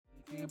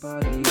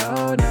party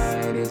all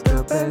night. It's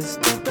the best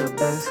of the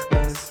best,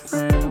 best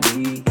friend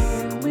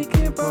weekend. We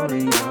can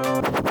party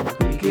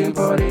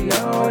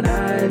all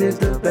night. It's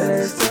the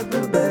best of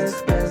the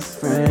best,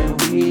 best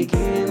friend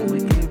weekend.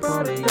 We can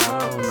party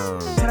all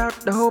night. Shout out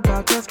the whole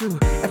podcast crew.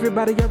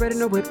 Everybody already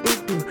know what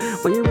it do.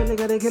 When you really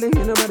gotta kill it,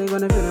 ain't nobody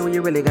gonna feel it. When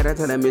you really gotta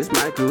tell them it's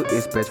my crew.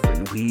 It's best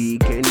friend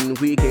weekend.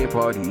 We can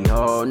party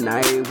all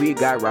night. We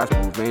got Ross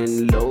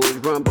moving, Lowe's,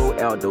 Rumble,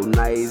 Aldo,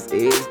 Nice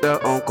is the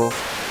uncle.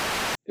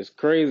 It's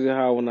crazy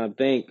how when I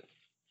think,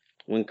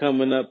 when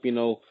coming up,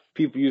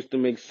 people used to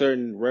make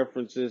certain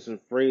references and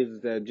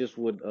phrases that just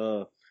would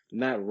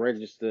not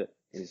register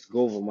and just go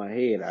over my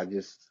head. I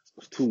just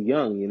was too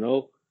young,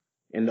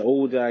 And the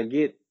older I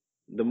get,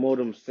 the more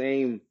them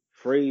same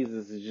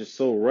phrases is just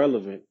so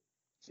relevant.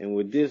 And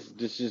with this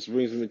just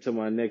brings me to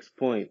my next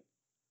point.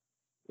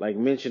 Like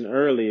mentioned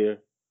earlier,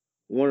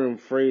 one of them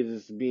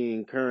phrases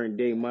being current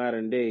day,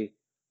 modern day,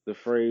 the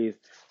phrase,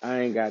 I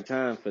ain't got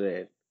time for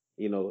that.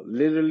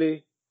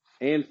 Literally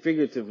and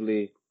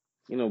figuratively,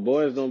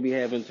 boys don't be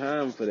having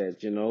time for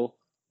that,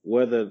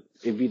 whether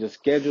it be the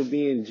schedule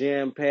being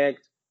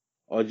jam-packed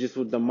or just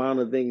with the amount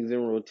of things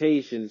in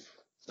rotation,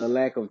 the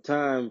lack of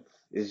time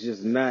is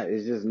just not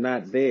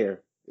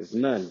there. It's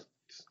none.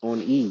 It's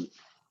on E.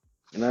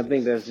 And I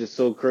think that's just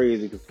so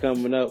crazy because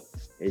coming up,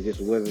 it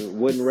just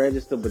wouldn't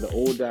register, but the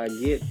older I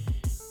get,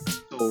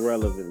 so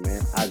relevant,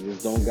 man. I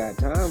just don't got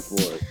time for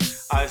it.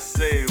 I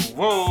say,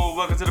 whoa,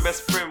 welcome to the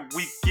Best Friend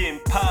Weekend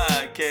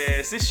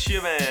Podcast. It's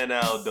your man,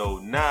 Aldo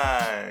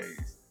Nice.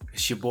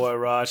 It's your boy,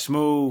 Rod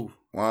Smooth.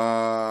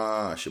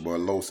 Wow, it's your boy,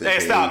 Low. Hey,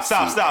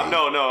 stop.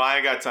 No, I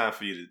ain't got time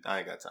for you. I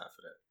ain't got time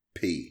for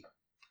that. P.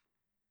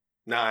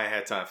 Nah, I ain't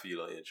had time for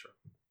you on intro.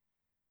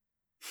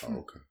 Oh,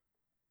 okay.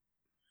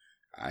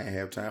 I ain't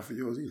have time for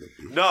yours either,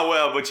 P. No,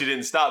 well, but you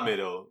didn't stop me,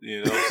 though. So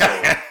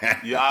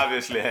you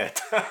obviously had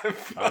time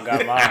for I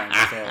got mine.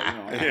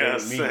 I'm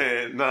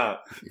saying? Nah.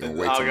 You gonna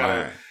wait till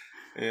mine.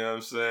 You know what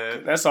I'm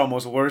saying? That's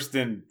almost worse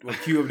than a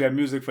cue of that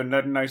music for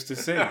Nothing Nice to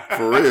Say.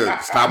 For real.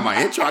 Stop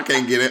my intro. I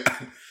can't get it.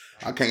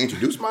 I can't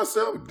introduce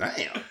myself.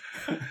 Damn.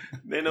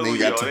 They know who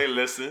you are. They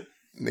listen.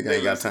 Nigga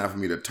ain't got time for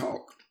me to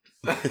talk.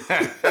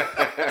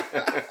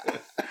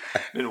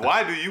 Then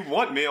why do you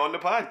want me on the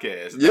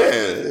podcast?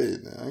 Yeah.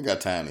 I ain't got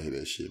time to hear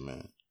that shit,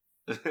 man.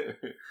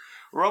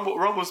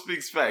 Rumble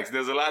speaks facts.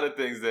 There's a lot of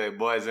things that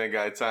boys ain't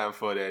got time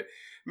for that.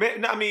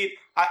 Man, I mean,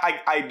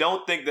 I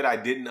don't think that I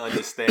didn't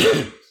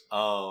understand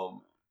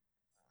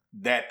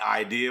that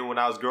idea when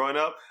I was growing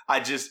up.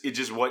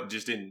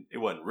 It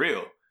wasn't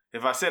real.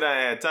 If I said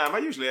I had time, I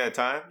usually had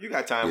time. You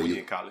got time when you're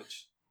in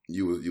college.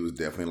 You was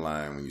definitely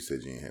lying when you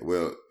said you ain't had.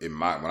 Well,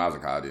 when I was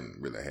in college, I didn't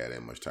really have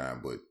that much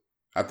time, but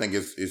I think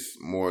it's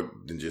more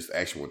than just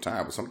actual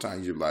time. But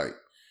sometimes you're like,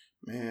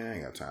 man, I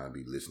ain't got time to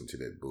be listening to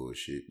that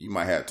bullshit. You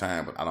might have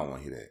time, but I don't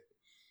want to hear that.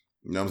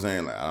 You know what I'm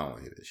saying? Like, I don't want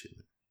to hear that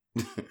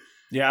shit.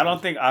 Yeah, I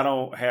don't think I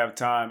don't have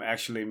time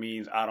actually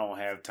means I don't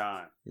have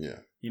time. Yeah.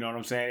 You know what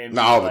I'm saying?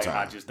 Not all the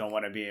time. I just don't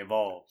want to be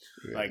involved.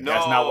 Yeah. Like,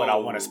 that's not what I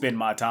want to spend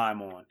my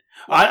time on.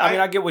 I mean,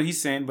 I get what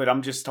he's saying, but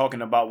I'm just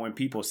talking about when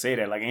people say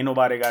that. Like, ain't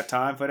nobody got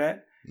time for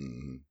that?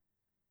 Mm-hmm.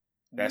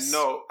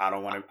 I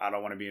don't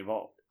want to be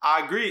involved.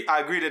 I agree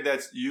that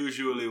that's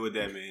usually what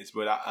that means.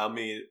 But I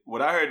mean,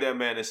 what I heard that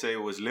man say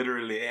was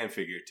literally and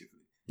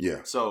figuratively.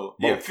 Yeah. So,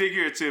 both. Yeah,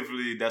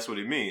 figuratively, that's what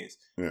it means.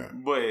 Yeah.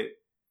 But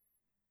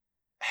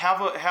have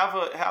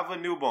a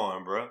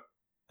newborn, bro.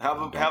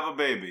 Have a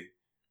baby.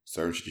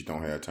 Certain shit you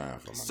don't have time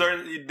for.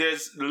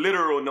 There's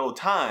literal no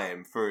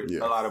time for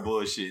a lot of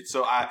bullshit.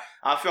 So I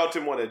felt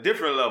him on a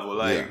different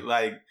level.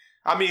 I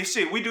mean,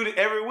 shit, we do it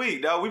every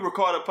week. Now we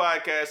record a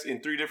podcast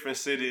in 3 different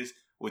cities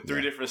with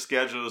 3 different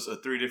schedules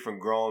of 3 different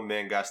grown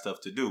men got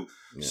stuff to do.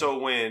 Yeah. So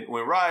when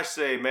Raj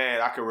say, man,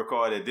 I can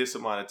record at this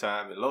amount of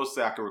time, and Lo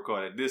say I can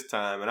record at this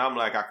time, and I'm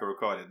like, I can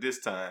record at this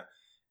time,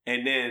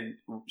 and then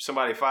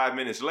somebody 5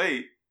 minutes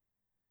late,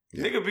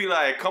 nigga be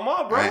like, come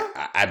on, bro.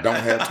 I don't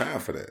have time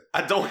for that.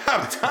 I don't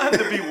have time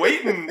to be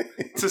waiting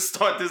to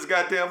start this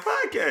goddamn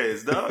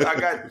podcast, dog. I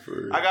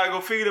gotta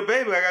go feed a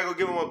baby. I gotta go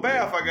give him a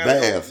bath. I gotta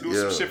go do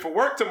some shit for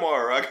work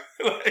tomorrow.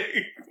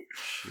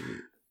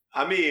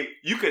 I mean,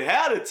 you could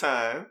have the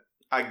time,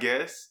 I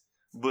guess,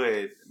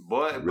 but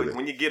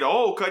when you get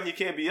old, cutting, you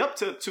can't be up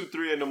till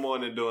 2-3 in the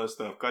morning doing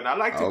stuff. Cutting, I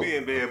like to be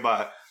in bed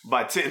by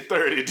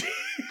 10:30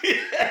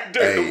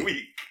 during the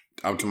week.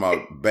 I'm talking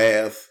about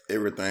bath,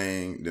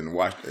 everything, then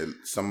watch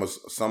some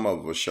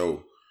of a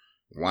show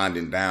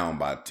winding down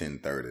by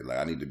 10:30. Like,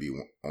 I need to be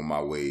on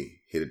my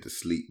way, headed to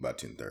sleep by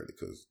 10:30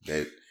 because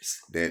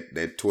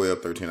that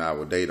 12, 13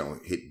 hour day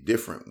don't hit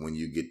different when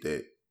you get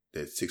that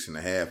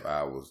 6.5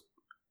 hours.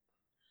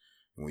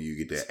 When you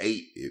get that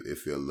 8, it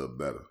feel a little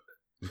better.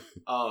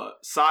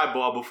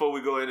 Sidebar, before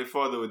we go any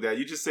further with that,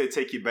 you just said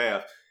take your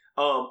bath.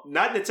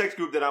 Not in the text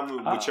group that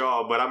I'm with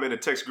y'all, but I'm in a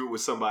text group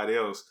with somebody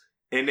else.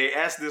 And they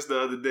asked this the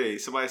other day.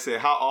 Somebody said,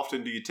 how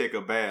often do you take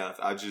a bath?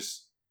 I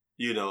just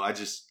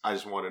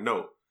want to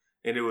know.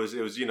 And it was,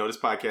 this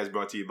podcast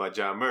brought to you by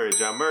John Murray.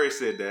 John Murray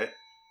said that.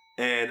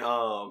 And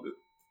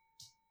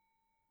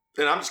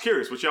And I'm just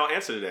curious, what's y'all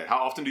answer to that? How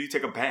often do you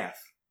take a bath?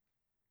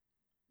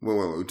 Wait,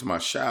 we talking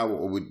about shower,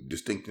 or we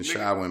distinct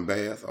shower and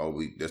bath, or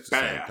that's the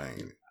bath. Same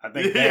thing? I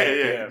think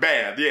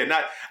bath. Yeah,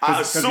 not.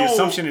 I assume the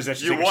assumption is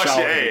that you take wash a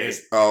shower your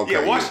ass. Oh,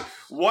 okay, yeah,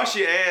 wash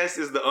your ass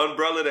is the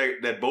umbrella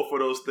that both of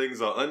those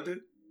things are under.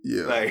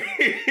 Yeah, like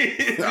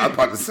I was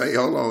about to say,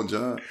 hold on,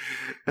 John,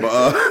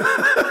 but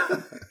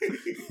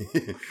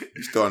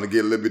you're starting to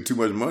get a little bit too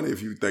much money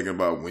if you're thinking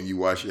about when you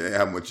wash your ass,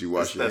 how much you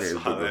wash your ass.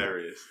 That's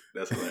hilarious.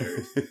 That's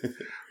hilarious.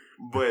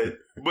 But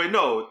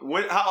no,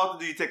 how often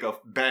do you take a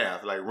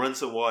bath? Like run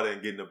some water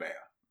and get in the bath?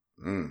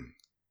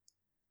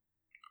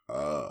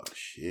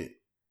 Shit.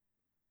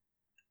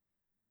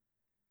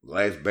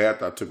 Last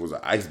bath I took was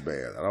an ice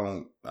bath. I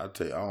don't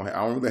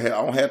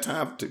have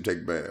time to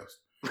take baths.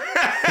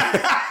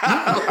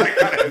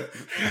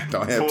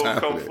 Don't have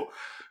time for that.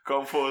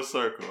 Come full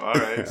circle. All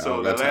right.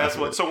 So the last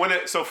one.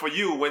 So for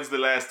you, when's the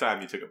last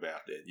time you took a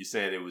bath? Then you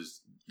saying it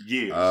was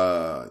years?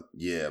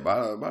 Yeah,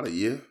 about a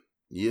year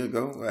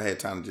ago. I had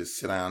time to just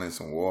sit down in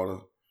some water,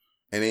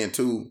 and then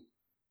too,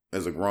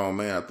 as a grown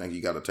man, I think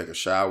you got to take a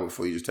shower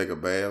before you just take a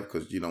bath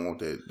because you don't want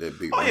that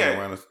big rain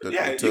around the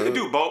tub. You can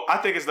do both. I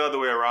think it's the other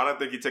way around. I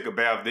think you take a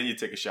bath, then you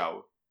take a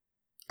shower.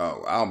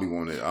 Oh, I don't be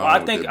wanting it.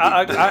 I think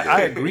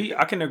I agree.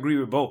 I can agree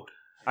with both.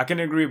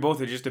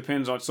 It just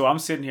depends on. So I'm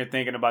sitting here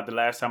thinking about the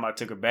last time I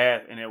took a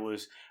bath, and it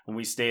was when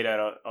we stayed at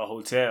a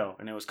hotel,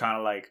 and it was kind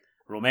of like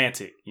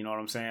romantic. You know what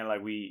I'm saying?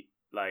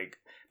 Like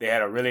they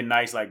had a really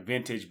nice like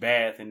vintage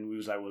bath, and we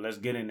was like, well, let's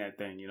get in that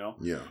thing, you know?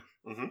 Yeah.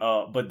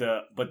 Mm-hmm.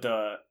 But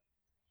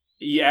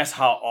you asked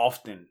how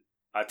often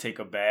I take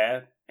a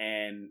bath,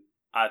 and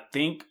I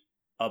think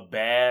a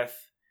bath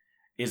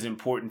is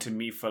important to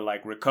me for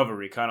like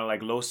recovery, kind of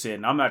like Lo said.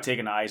 And I'm not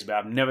taking an ice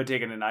bath. I've never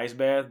taken an ice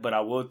bath, but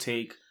I will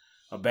take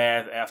a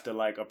bath after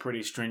like a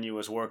pretty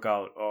strenuous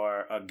workout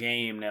or a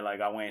game that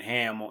like I went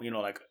ham on, you know,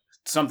 like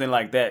something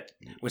like that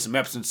with some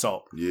Epsom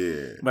salt.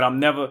 Yeah. But I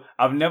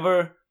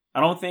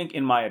don't think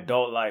in my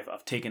adult life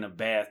I've taken a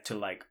bath to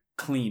like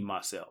clean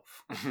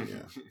myself.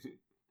 Yeah.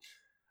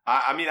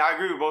 I mean, I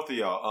agree with both of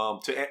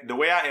y'all. The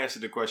way I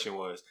answered the question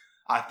was,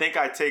 I think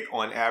I take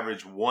on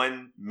average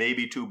 1,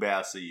 maybe 2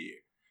 baths a year.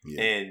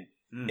 Yeah. And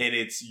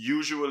it's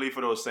usually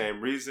for those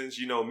same reasons.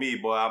 You know me,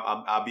 boy,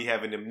 I'll be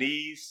having them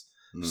knees.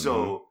 Mm-hmm.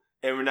 So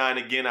every now and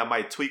again, I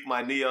might tweak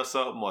my knee or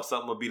something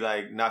will be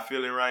like not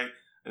feeling right.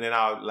 And then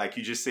I'll, like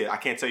you just said, I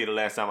can't tell you the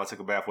last time I took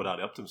a bath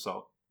without Epsom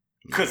salt.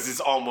 Because it's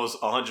almost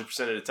 100%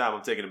 of the time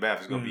I'm taking a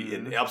bath is going to be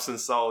in Epsom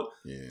salt,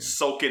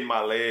 soaking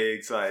my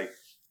legs,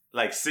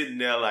 like sitting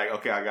there like,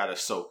 okay, I got to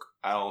soak.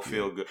 I don't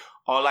feel good.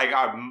 Or like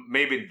I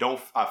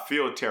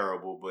feel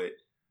terrible, but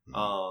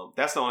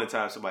that's the only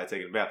time somebody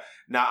taking a bath.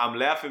 Now I'm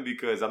laughing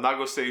because I'm not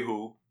gonna say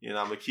who. You know,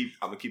 I'm gonna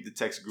keep the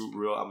text group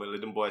real. I'm gonna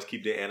let them boys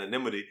keep their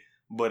anonymity.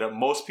 But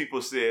most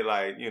people say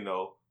like, you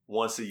know,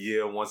 once a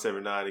year, once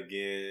every now and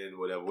again,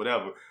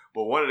 whatever.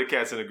 But one of the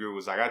cats in the group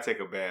was like, I take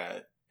a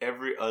bath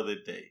every other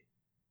day.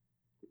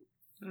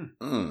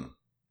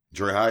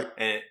 Dre Hype.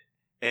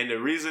 And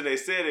the reason they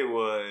said it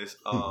was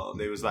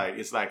they was like,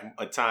 it's like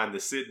a time to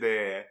sit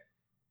there,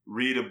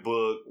 read a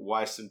book,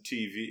 watch some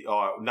TV,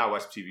 or not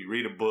watch TV,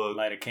 read a book,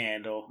 light a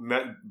candle,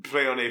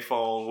 play on their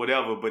phone,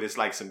 whatever. But it's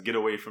like some get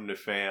away from the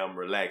fam,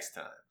 relax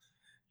time.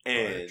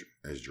 And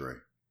that's Dre.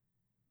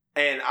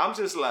 And I'm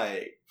just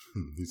like,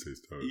 he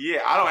says,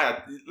 yeah, I don't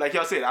have, like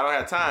y'all said, I don't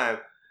have time.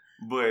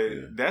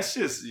 But that's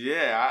just,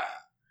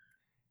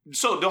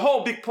 so the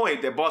whole big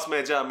point that Boss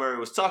Man John Murray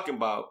was talking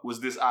about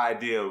was this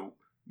idea of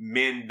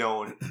men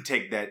don't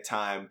take that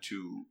time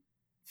to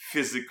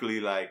physically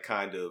like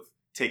kind of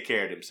take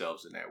care of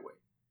themselves in that way.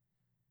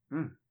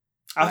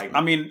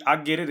 I mean, I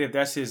get it if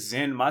that's his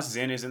zen. My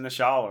zen is in the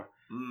shower.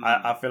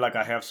 I feel like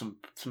I have some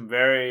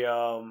very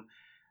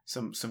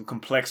some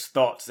complex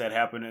thoughts that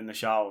happen in the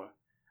shower.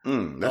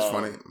 That's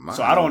funny.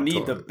 So I don't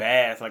need the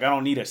bath. Like I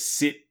don't need to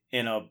sit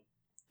in a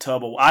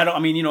tub of. I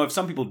mean, you know, if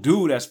some people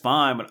do, that's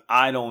fine. But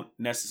I don't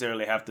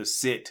necessarily have to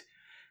sit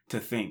to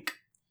think.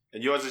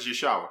 And yours is your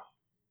shower.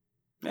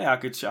 Yeah,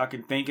 I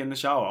can think in the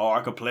shower, or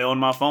I could play on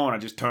my phone. I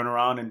just turn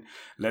around and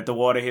let the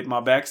water hit my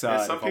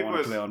backside. Some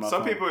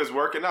people is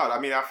working out. I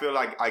mean, I feel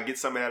like I get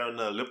some of that on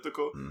the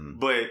elliptical,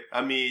 but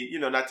I mean, you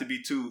know, not to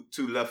be too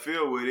left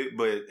field with it.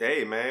 But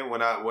hey, man,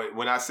 when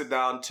I sit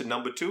down to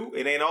number 2,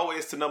 it ain't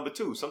always to number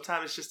 2.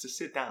 Sometimes it's just to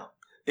sit down.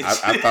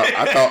 I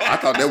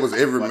thought that was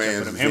every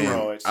man's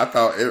zen. I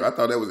thought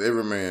that was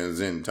every man's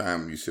zen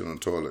time when you sit on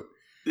the toilet.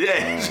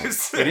 Yeah, it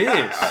is.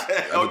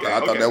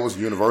 I thought that was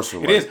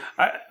universal. It is.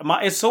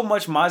 It's so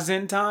much my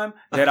zen time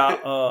that I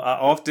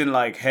often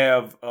like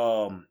have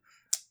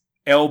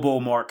elbow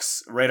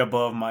marks right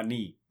above my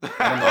knee. I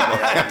don't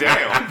know.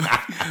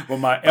 Damn. But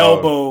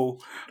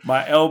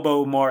my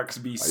elbow marks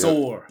be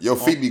sore. Your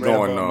feet be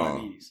going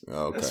numb.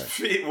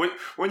 Okay.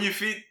 When your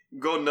feet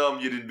go numb,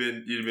 you'd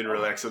been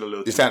relaxing a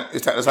little. That's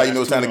how you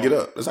know it's time to get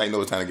up. That's how you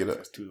know it's time to get up.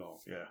 That's too long.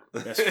 Yeah,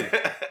 that's true.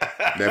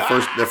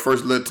 that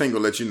first little tingle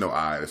let you know, all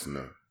right, that's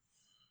enough.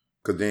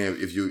 Because then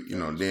if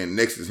then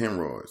next is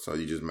hemorrhoids. So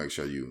you just make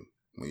sure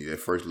when you that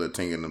first little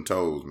tingle in them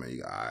toes, man,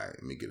 you go, all right,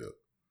 let me get up.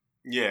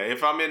 Yeah,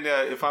 if I'm in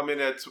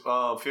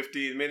that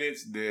 15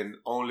 minutes, then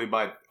only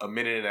by a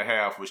minute and a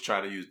half was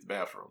trying to use the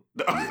bathroom.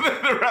 The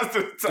rest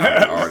of the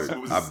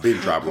time, I've been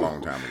dropped a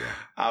long time ago.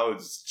 I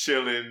was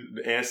chilling,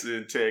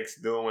 answering texts,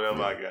 doing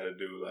whatever I gotta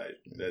do. Like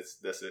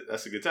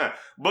that's a good time.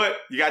 But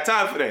you got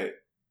time for that.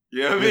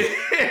 You know what I mean?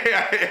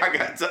 I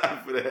got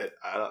time for that.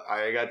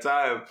 I ain't got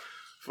time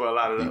for a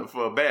lot of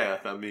for a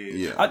bath. I mean,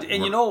 yeah. I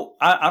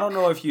don't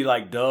know if you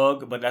like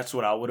Doug, but that's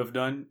what I would have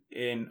done.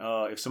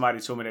 If somebody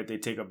told me that they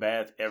take a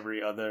bath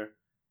every other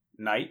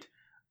night,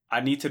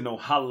 I need to know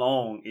how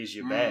long is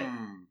your bath.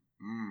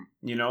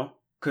 You know,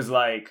 because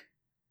like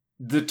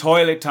the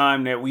toilet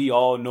time that we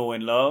all know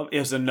and love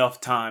is enough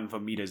time for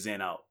me to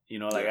zen out. You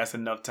know, like that's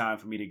enough time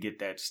for me to get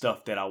that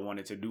stuff that I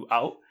wanted to do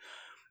out.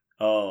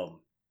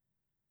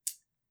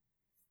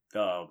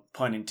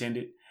 Pun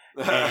intended.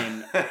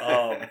 And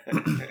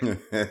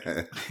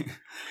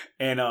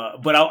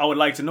but I would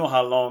like to know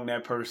how long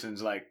that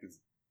person's like,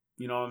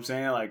 you know what I'm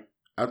saying, like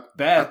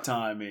bath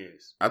time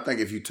is. I think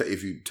if you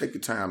take the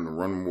time to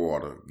run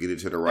water, get it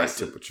to the right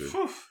temperature,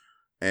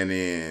 and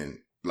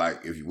then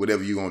like if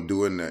whatever you're gonna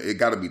do in there, it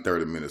got to be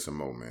 30 minutes or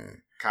more,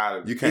 man.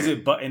 You can't. Is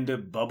it in the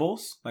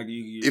bubbles? Like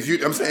if you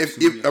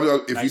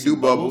do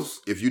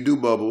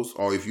bubbles,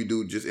 or if you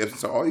do just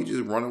Epsom, or you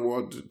just running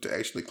water to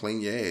actually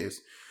clean your ass.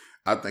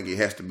 I think it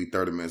has to be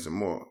 30 minutes or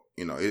more.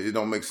 You know, it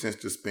don't make sense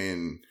to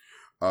spend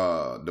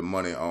the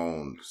money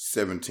on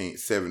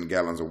 7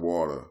 gallons of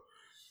water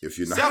if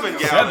you're not 7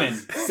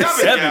 gallons.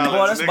 7 gallons.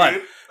 Boy, that's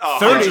about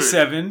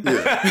 37.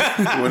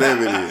 Yeah.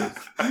 Whatever it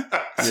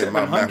is. Yeah,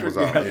 my math was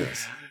off. Yeah.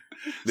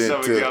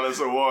 7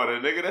 gallons of water,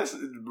 nigga. That's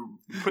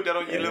put that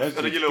on your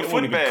little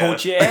foot bath.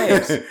 Coach your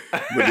ass.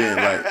 But then,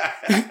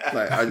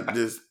 like I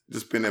just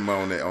spend that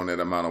money on that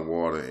amount of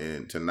water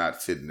and to not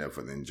sit in there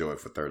for enjoy it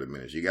for 30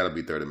 minutes. You got to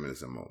be 30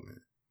 minutes or more,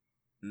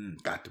 man.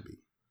 Got to be.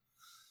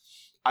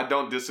 I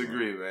don't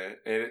disagree, man.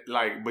 And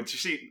but you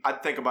see, I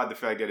think about the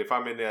fact that if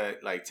I'm in there,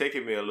 like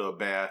taking me a little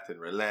bath and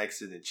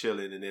relaxing and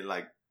chilling, and then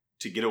like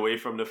to get away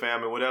from the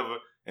family, whatever,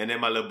 and then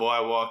my little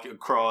boy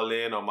crawl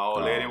in, or my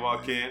old lady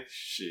walk in,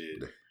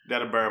 shit.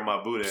 That'll burn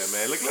my boot in,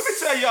 man. Look, let me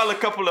tell y'all a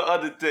couple of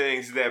other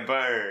things that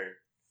burn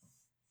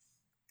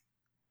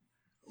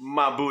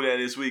my boot at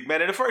this week,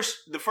 man. And the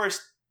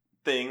first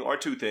thing, or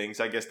two things,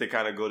 I guess they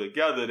kind of go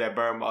together, that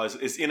burn my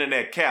is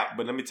internet cap.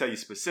 But let me tell you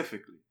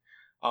specifically.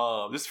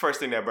 This is the first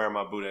thing that burned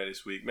my boot at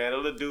this week, man. A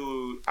little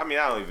dude, I mean,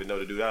 I don't even know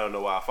the dude. I don't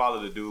know why I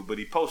follow the dude, but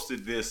he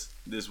posted this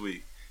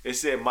week. It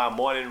said, my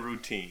morning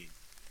routine.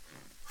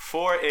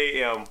 4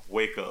 a.m.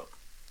 wake up.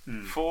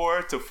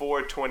 4 to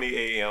 4:20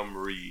 a.m.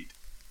 read.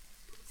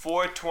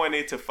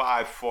 4:20 to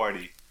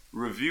 5:40,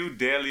 review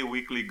daily,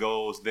 weekly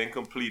goals, then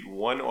complete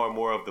one or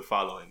more of the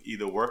following.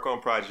 Either work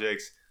on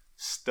projects,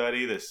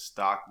 study the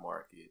stock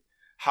market,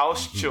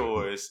 house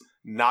chores,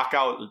 knock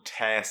out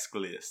task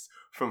lists.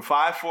 From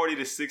 5:40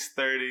 to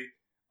 6:30,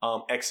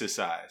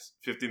 exercise,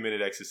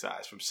 50-minute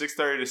exercise. From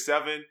 6:30 to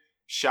 7,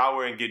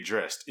 shower and get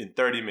dressed in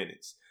 30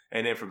 minutes.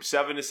 And then from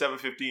 7 to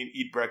 7:15,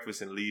 eat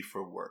breakfast and leave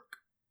for work.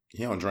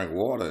 He don't drink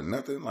water,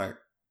 nothing like...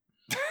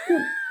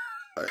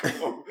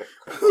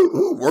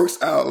 who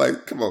works out?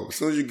 Like, come on. As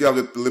soon as you get off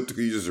the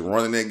elliptical, you just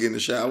run in there and get in the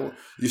shower.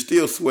 You're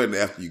still sweating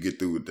after you get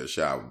through with the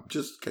shower,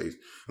 just in case.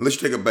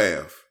 Unless you take a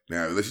bath.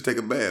 Now, unless you take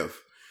a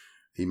bath,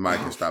 he might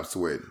can stop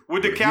sweating.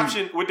 With the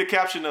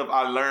caption of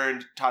 "I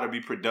learned how to be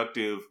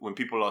productive when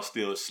people are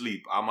still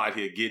asleep." I'm out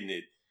here getting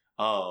it.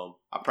 I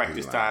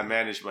practice time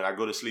management. I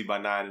go to sleep by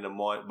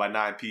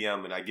 9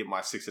 p.m. and I get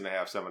my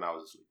 6.5, 7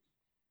 hours of sleep.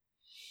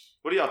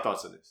 What are y'all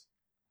thoughts on this?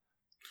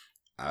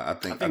 I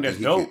think that's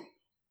dope.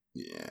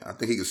 I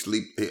think he could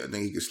sleep. I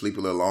think he could sleep a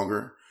little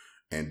longer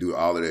and do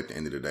all of that at the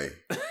end of the day.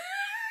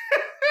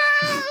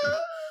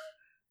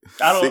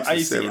 I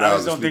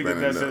just don't think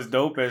that that's as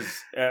dope as.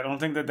 I don't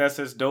think that that's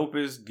as dope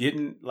as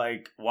getting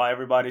like why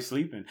everybody's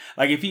sleeping.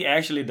 Like if he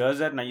actually does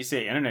that, now you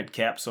say internet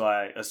cap, so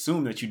I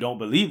assume that you don't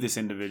believe this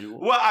individual.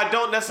 Well, I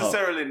don't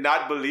necessarily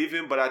not believe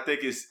him, but I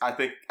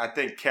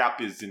think cap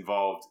is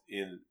involved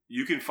in.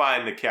 You can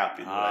find the cap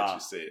in what I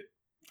just said.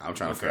 I'm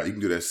trying to figure out. You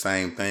can do that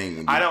same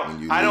thing.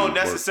 When you, I don't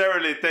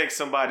necessarily think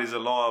somebody's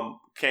alarm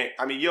can't.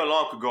 I mean, your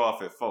alarm could go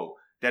off at 4.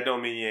 That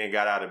don't mean you ain't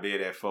got out of bed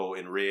at 4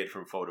 and read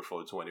from 4 to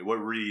 4:20. What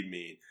read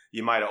mean?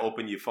 You might have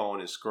opened your phone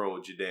and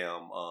scrolled your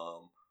damn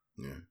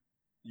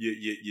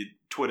your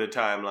Twitter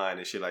timeline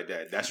and shit like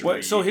that. That's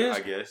read, so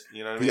I guess.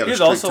 You know what I mean?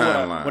 Here's also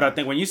what I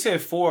think. When you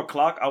said 4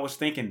 o'clock, I was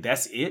thinking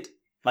that's it.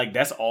 Like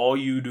that's all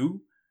you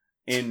do,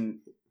 and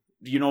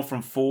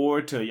from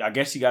 4 to I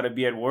guess you got to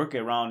be at work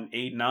around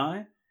 8,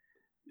 9.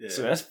 Yeah.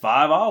 So that's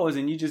 5 hours,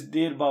 and you just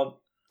did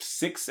about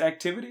 6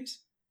 activities.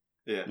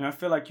 Yeah, and I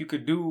feel like you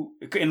could do.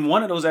 And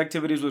one of those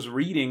activities was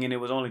reading, and it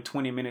was only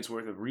 20 minutes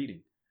worth of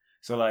reading.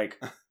 So, like,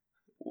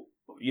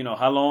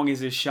 how long is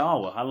his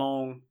shower? How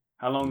long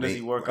does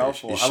he work out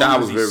for? How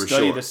long does he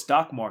study the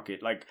stock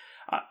market? Like,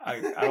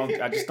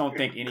 I just don't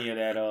think any of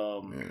that.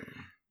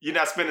 You're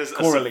not spending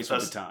correlates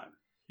with the time.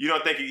 You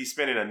don't think he's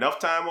spending enough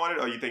time on it,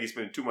 or you think he's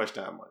spending too much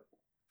time on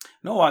it?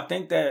 No, I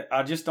think that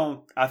I just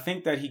don't. I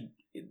think that he.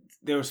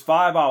 there was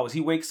 5 hours.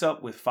 He wakes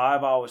up with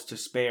 5 hours to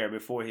spare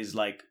before his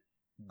like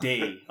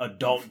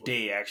adult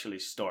day actually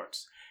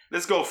starts.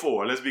 Let's go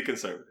 4. Let's be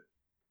conservative.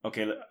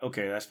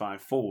 Okay, that's fine.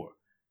 4.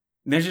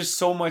 There's just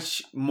so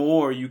much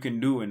more you can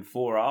do in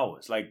 4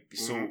 hours. Like,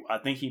 so I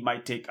think he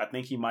might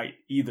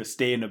either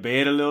stay in the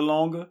bed a little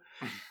longer,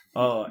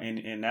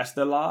 and that's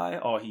the lie,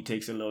 or he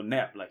takes a little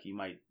nap. Like, he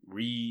might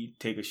read,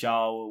 take a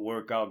shower,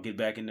 work out, get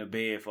back in the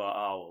bed for an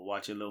hour,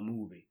 watch a little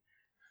movie.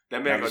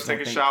 That man gonna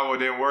take a shower,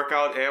 then work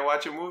out and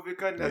watch a movie?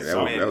 That's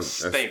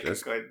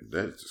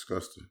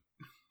disgusting.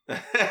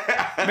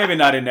 Maybe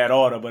not in that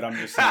order, but I'm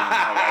just saying.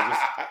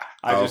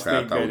 I just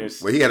think that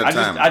it's. Well, he had a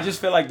time. I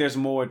just feel like there's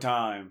more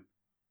time.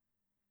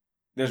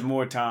 There's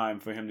more time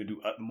for him to do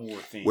more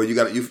things. Well,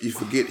 you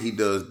forget he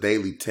does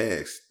daily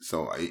tasks.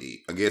 So I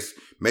guess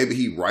maybe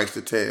he writes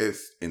the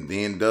tasks and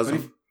then does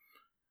them.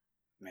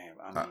 Man,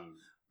 I mean,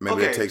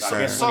 maybe that takes time.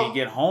 I guess when he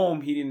get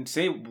home, he didn't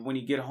say when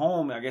he get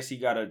home. I guess he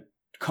got to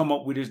come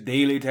up with his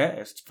daily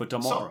tasks for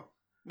tomorrow. So,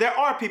 there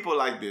are people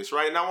like this,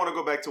 right? And I want to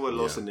go back to what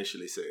Los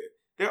initially said.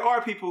 There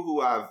are people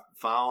who I've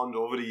found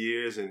over the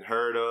years and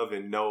heard of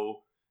and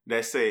know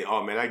that say,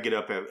 "Oh man, I get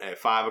up at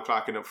 4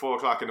 o'clock in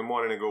the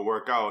morning and go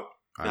work out."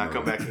 And I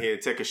come back in here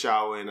and take a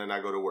shower and then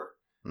I go to work.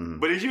 Mm-hmm.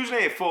 But it's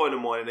usually at 4 in the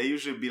morning. They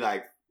usually be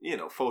like,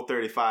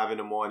 4:35 in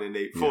the morning.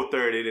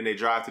 4:30, then they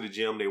drive to the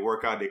gym, they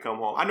work out, they come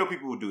home. I know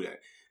people who do that.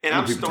 And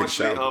I'm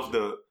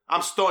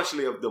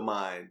staunchly of the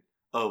mind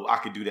of I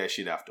could do that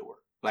shit after work.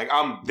 Like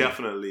I'm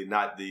definitely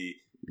not I'm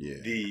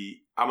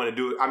gonna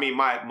do it. I mean,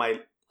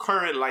 my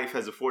current life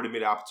has afforded me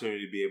the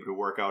opportunity to be able to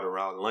work out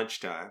around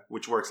lunchtime,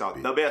 which works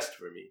out the best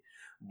for me.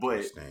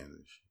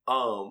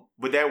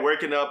 But that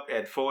working up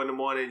at 4 in the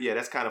morning,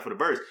 that's kind of for the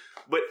birds.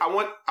 But I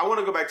want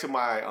to go back to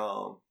my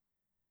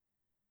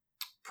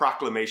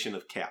proclamation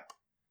of cap.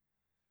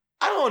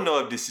 I don't know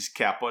if this is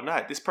cap or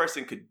not. This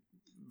person could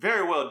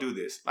very well do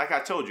this. Like I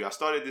told you, I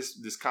started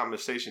this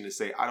conversation to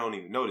say I don't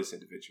even know this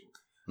individual.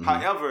 Mm-hmm.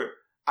 However,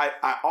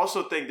 I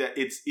also think that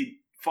it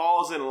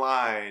falls in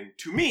line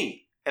to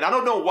me, and I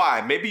don't know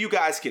why. Maybe you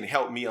guys can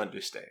help me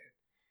understand.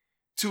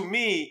 To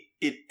me,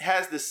 it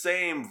has the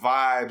same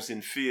vibes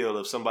and feel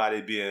of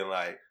somebody being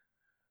like,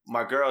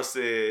 my girl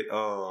said,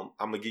 I'm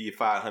gonna give you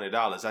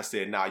 $500. I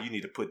said, nah, you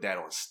need to put that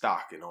on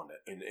stock and on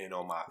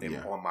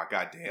my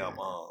goddamn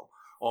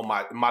on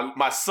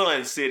my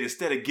son said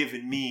instead of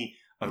giving me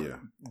a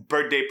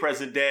birthday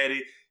present,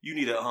 daddy, you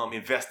need to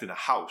invest in a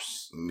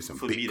house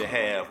for me to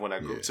have when I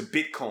go to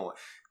Bitcoin.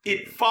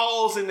 It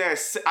falls in there.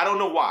 I don't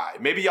know why.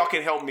 Maybe y'all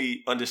can help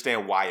me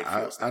understand why it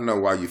feels I know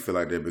why you feel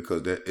like that,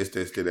 because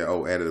it's still that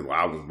old attitude. Well,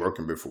 I was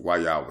working before while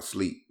y'all was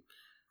asleep.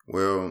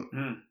 Well,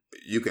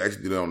 you can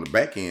actually do that on the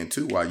back end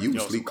too. While you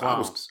was asleep,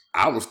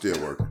 I was still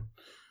working.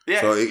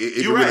 Yeah, so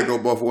it can really go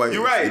both ways.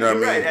 You're right. You know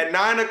what I mean? At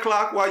 9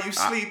 o'clock while you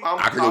sleep,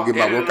 I could go get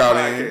my workout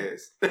in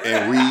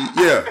and read.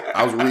 Yeah,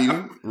 I was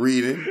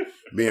reading,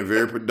 being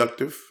very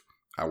productive.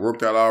 I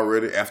worked out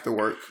already after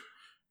work.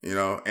 And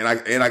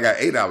I got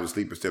 8 hours of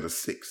sleep instead of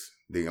 6.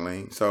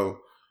 Ding-a-ling. So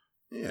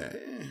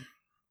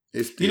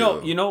it's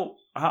still,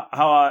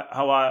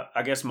 how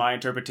I guess my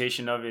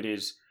interpretation of it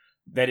is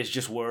that it's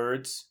just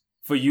words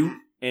for you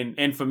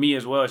and for me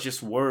as well. It's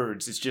just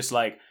words. It's just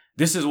like,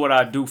 this is what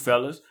I do,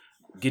 fellas.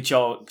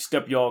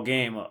 Step y'all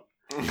game up.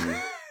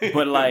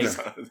 but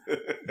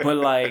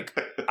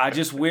I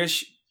just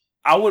wish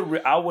I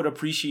would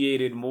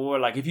appreciate it more.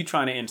 Like if you're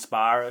trying to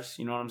inspire us,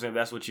 you know what I'm saying? If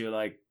that's what you're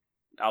like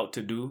out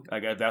to do.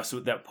 Like that's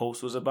what that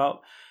post was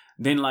about.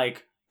 Then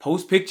like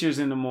post pictures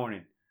in the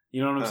morning.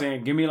 You know what I'm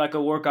saying? Give me like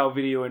a workout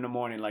video in the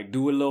morning. Like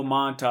do a little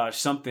montage,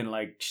 something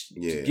like.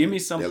 Give me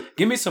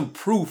some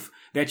proof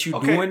that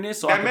you're doing this.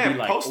 So that man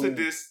posted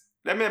this.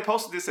 That man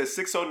posted this at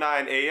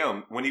 6:09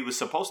 a.m. when he was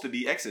supposed to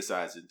be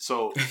exercising.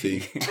 So see,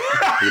 he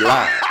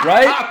lied,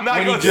 right?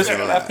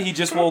 After he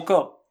just woke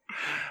up.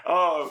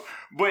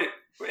 But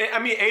I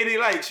mean, 80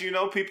 likes.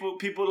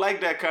 People like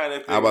that kind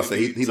of thing. I was about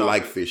to say he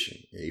like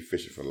fishing. Yeah, he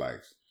fishing for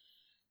likes.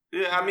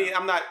 Yeah, I mean,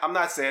 I'm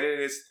not saying it.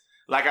 It's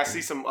like I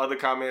see some other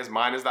comments.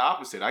 Mine is the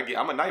opposite.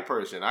 I'm a night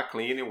person. I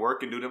clean and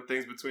work and do them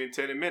things between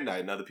 10 and midnight,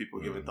 and other people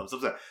giving thumbs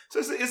up.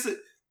 So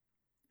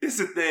it's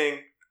a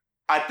thing.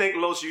 I think,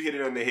 Los, you hit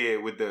it on the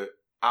head with the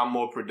I'm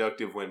more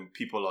productive when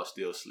people are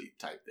still asleep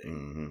type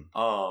thing.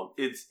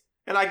 Mm-hmm.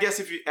 And I guess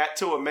if you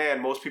to a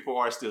man, most people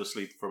are still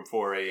asleep from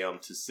 4 a.m.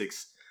 to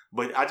 6.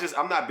 But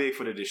I'm not big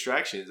for the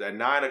distractions. At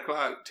 9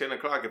 o'clock, 10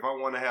 o'clock, if I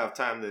want to have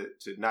time to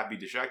not be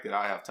distracted,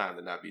 I'll have time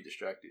to not be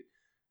distracted.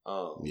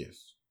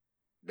 Yes.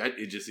 That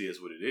it just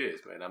is what it is,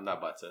 man. I'm not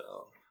about to.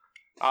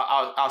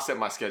 I'll set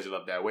my schedule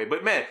up that way.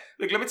 But man,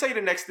 look, let me tell you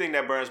the next thing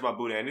that burns my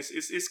boot, and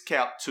it's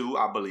Cap 2,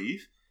 I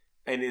believe.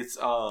 And it's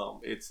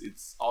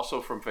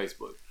also from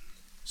Facebook.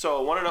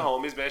 So one of the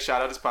homies, man,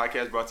 shout out this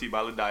podcast brought to you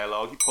by The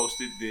Dialogue. He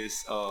posted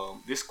this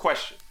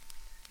question.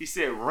 He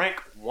said,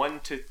 rank 1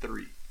 to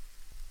 3.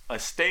 A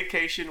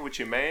staycation with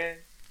your man,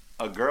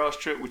 a girls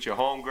trip with your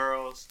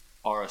homegirls,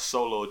 or a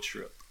solo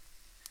trip.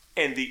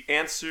 And the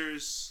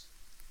answers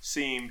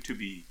seem to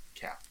be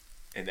Cap.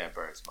 And that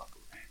burns my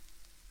boot.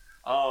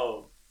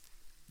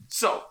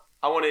 So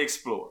I want to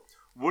explore.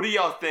 What do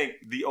y'all think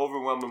the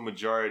overwhelming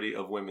majority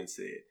of women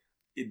said?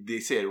 They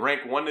said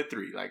rank 1 to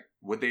 3, like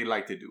what they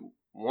like to do.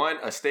 1,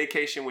 a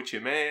staycation with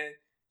your man.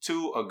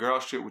 2, a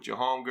girls trip with your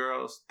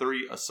homegirls.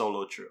 3, a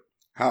solo trip.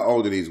 How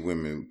old are these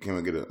women? Can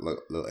we get a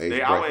little age?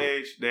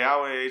 They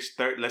our age.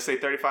 Let's say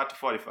 35 to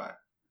 45.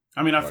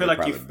 I mean, I feel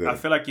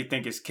like you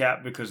think it's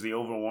cap because the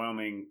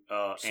overwhelming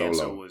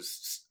answer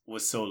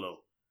was solo.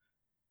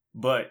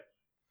 But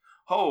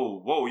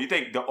whoa! You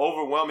think the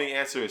overwhelming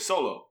answer is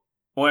solo?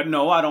 Well,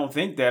 no, I don't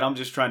think that. I'm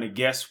just trying to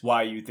guess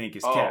why you think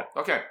it's cap.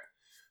 Okay.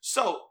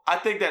 So I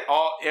think that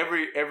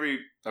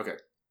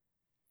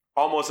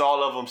almost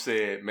all of them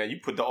said, "Man, you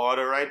put the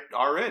order right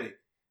already."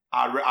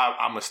 I'm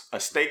a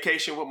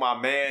staycation with my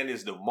man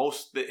is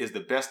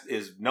the best,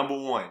 is number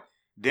 1.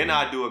 Then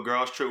I do a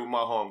girls trip with my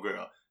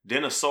homegirl.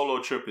 Then a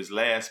solo trip is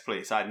last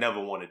place. I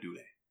never want to do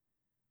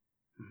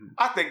that. Mm-hmm.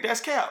 I think that's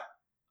cap.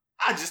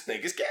 I just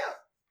think it's cap.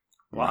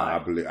 Why? I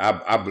believe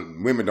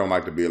women don't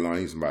like to be alone.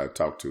 They need somebody to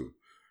talk to.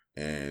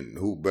 And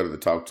who better to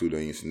talk to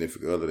than your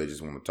significant other? They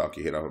just want to talk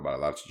your head off about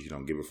a lot of shit you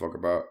don't give a fuck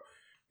about.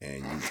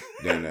 And you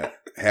then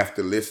have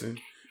to listen.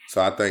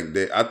 So I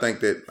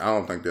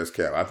don't think that's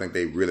cap. I think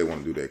they really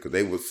want to do that because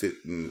they will sit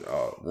in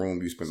a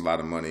room you spend a lot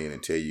of money in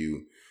and tell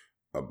you,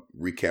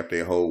 recap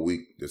their whole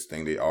week, this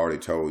thing they already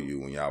told you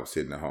when y'all was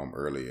sitting at home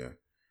earlier.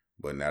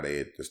 But now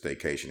they at the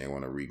staycation, they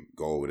want to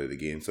go over it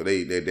again. So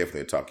they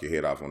definitely talk your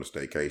head off on the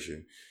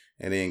staycation.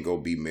 And then go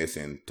be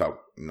messy and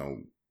talk,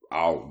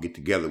 all get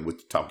together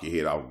with talk your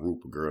head off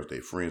group of girls,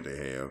 their friends they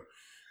have,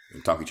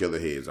 and talk each other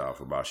heads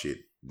off about shit.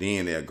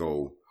 Then they'll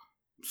go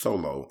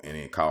solo and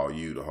then call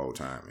you the whole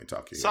time and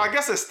talk your head off. I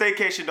guess a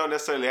staycation don't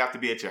necessarily have to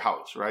be at your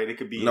house, right? It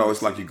could be... No,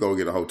 it's like you go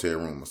get a hotel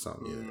room or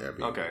something.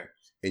 Yeah, okay.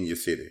 In your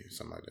city,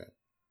 something like that.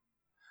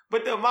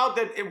 But the amount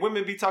that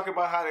women be talking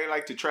about how they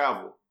like to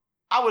travel,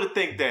 I would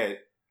think that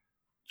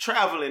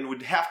traveling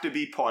would have to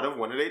be part of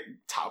one of their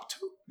top 2,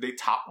 they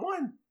top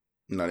 1.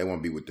 No, they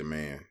want to be with the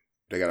man.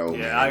 They got old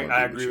man. Yeah,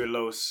 I agree with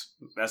Los.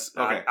 That's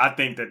okay. I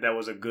think that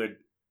was a good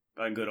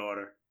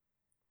order.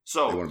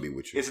 So they want to be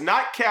with you. It's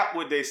not cap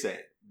what they say.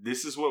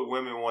 This is what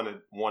women want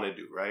to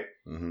do, right?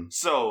 Mm-hmm.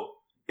 So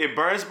it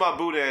burns my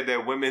Buddha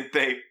that women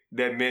think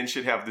that men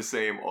should have the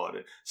same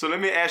order. So let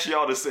me ask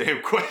y'all the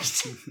same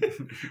question.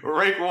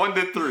 Rank 1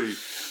 to 3.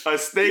 A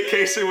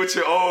staycation with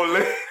your old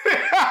lady.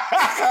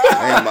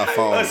 And my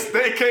phone. A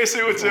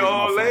staycation with your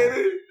old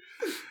lady.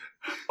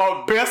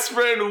 A best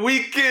friend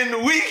weekend.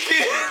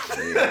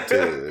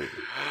 Yeah,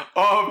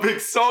 or a big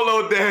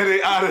solo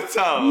daddy out of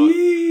town.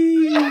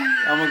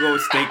 I'm gonna go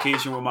with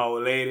staycation with my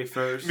old lady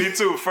first. Me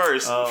too.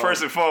 First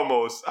and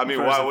foremost. I mean,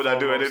 why would I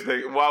do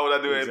anything? Why would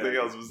I do anything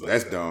else besides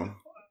That's dumb.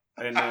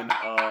 And then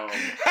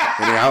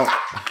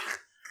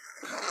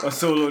a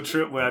solo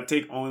trip where I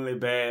take only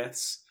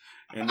baths,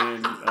 and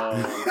then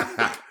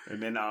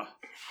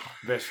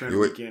best friend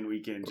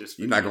weekend. Just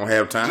you're not gonna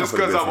have time. Just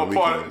because I'm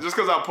part of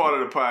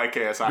the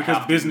podcast.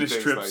 Because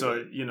business trips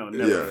are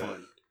never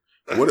fun.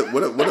 What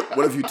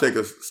if you take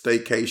a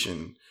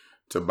staycation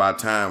to buy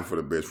time for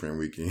the best friend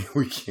weekend?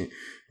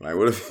 Like,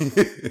 what if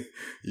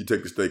you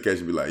take the staycation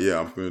and be like, yeah,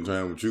 I'm spending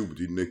time with you, but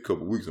these next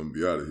couple of weeks I'm gonna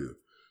be out of here.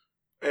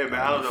 Hey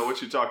man, I don't know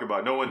what you're talking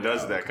about. No one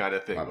does that kind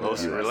of thing.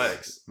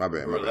 Relax. My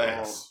bad.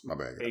 Relax. My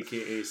bad.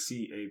 AKA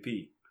CAP.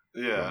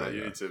 Yeah,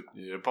 you need to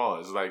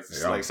pause. Like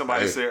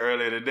somebody said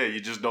earlier today,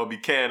 you just don't be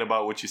caring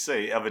about what you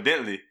say.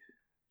 Evidently,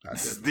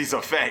 these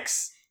are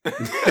facts.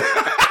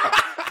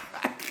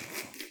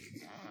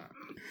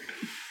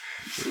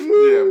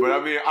 Yeah, but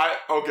I mean,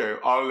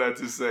 all that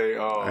to say,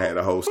 I had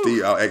a whole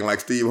Steve, I was acting like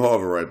Steve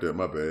Harvey right there.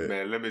 My bad.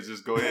 Man, let me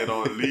just go ahead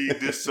on leave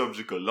this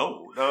subject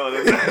alone.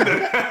 The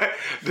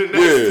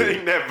next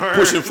thing that burns.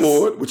 Pushing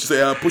forward. What you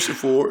say? I'm pushing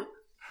forward.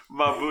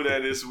 My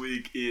Buddha this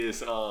week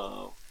is,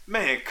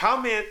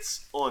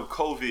 comments on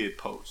COVID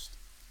posts.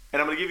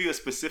 And I'm going to give you a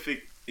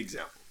specific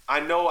example. I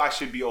know I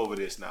should be over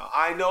this now.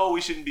 I know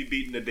we shouldn't be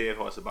beating the dead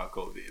horse about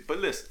COVID. But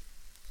listen,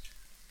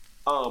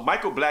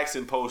 Michael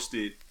Blackson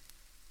posted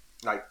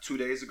like 2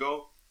 days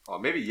ago, or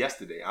maybe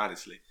yesterday,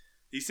 honestly.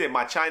 He said,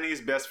 my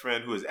Chinese best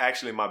friend, who is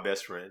actually my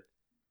best friend,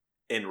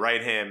 and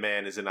right-hand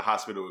man is in the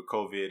hospital with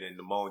COVID and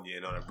pneumonia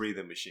and on a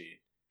breathing machine.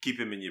 Keep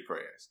him in your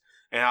prayers.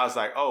 And I was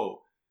like,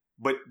 oh,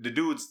 but the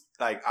dude's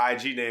like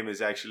IG name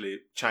is actually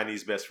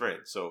Chinese best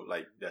friend. So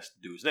like, that's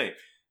the dude's name.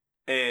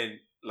 And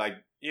like,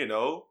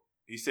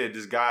 he said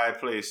this guy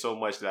plays so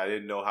much that I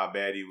didn't know how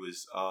bad he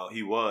was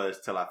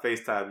till I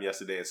FaceTimed him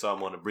yesterday and saw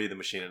him on a breathing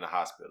machine in the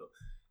hospital.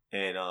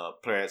 And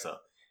prayers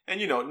up. And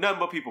nothing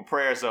but people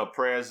prayers up,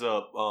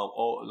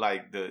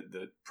 like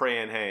the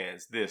praying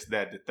hands, this,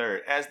 that, the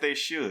third, as they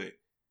should.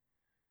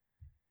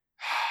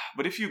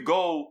 But if you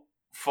go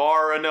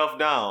far enough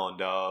down,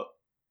 dog.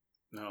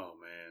 Oh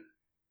man.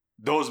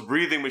 Those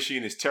breathing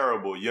machine is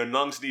terrible. Your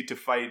lungs need to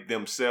fight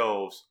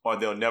themselves or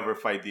they'll never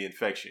fight the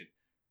infection.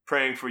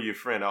 Praying for your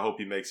friend. I hope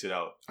he makes it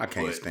out. I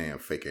can't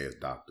stand fake ass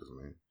doctors,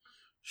 man.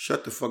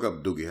 Shut the fuck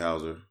up, Doogie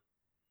Howser.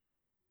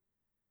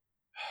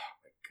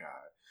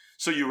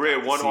 So you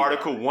read one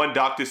article, one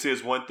doctor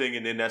says one thing,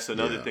 and then that's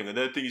another thing.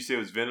 Another thing you said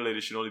was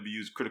ventilators should only be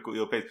used critical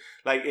ill patients.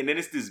 Like, and then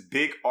it's this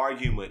big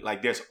argument.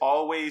 Like, there's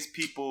always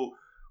people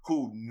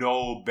who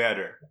know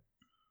better,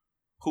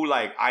 who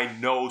like, I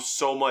know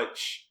so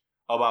much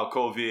about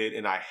COVID,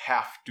 and I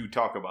have to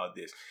talk about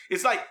this.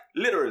 It's like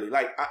literally,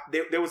 like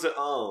there was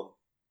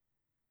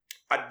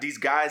these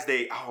guys.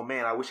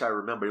 I wish I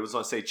remember. It was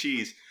on Say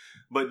Cheese.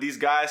 But these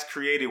guys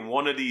created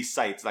one of these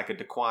sites, like a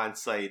Daquan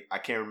site. I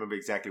can't remember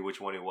exactly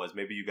which one it was.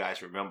 Maybe you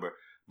guys remember.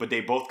 But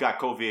they both got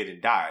COVID and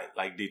died.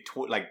 Like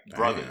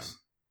brothers.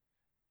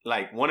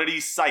 Like one of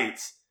these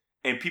sites.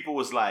 And people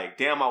was like,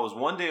 damn, I was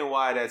wondering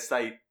why that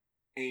site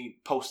ain't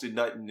posted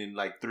nothing in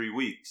like 3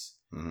 weeks.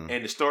 Mm-hmm.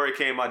 And the story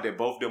came out that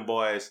both them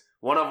boys,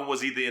 one of them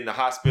was either in the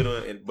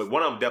hospital, but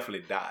one of them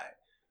definitely died.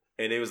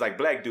 And it was like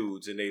black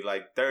dudes in they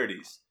like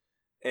 30s.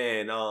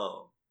 And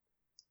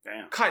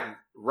damn. Cutting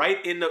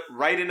right in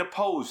the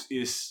post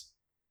is,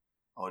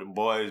 them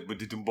boys, but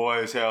did them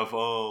boys have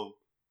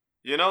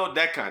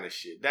that kind of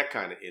shit, that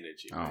kind of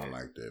energy. I don't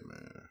like that,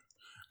 man.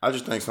 I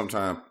just think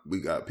sometimes we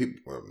got people.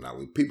 Well,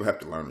 people have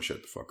to learn to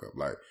shut the fuck up.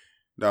 Like,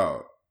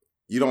 dog,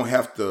 you don't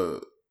have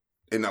to.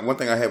 And one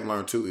thing I have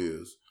learned too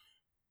is,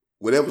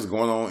 whatever's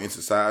going on in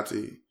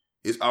society,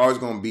 it's always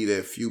going to be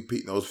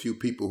those few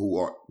people who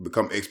are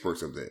become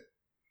experts of that.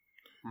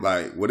 Mm-hmm.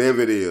 Like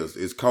whatever it is,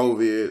 it's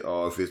COVID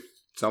or if it's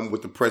something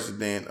with the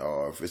president,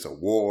 or if it's a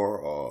war,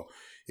 or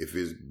if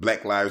it's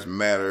Black Lives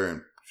Matter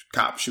and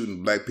cops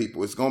shooting black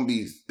people, it's gonna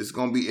be.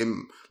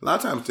 And a lot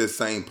of times, it's the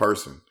same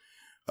person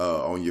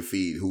on your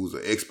feed who's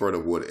an expert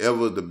of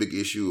whatever the big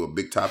issue or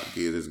big topic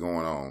is that's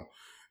going on.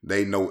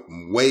 They know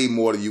way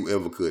more than you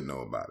ever could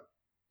know about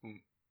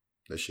it.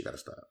 That shit gotta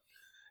stop.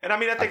 And I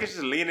mean, I think it's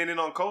just leaning in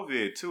on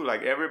COVID too.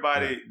 Like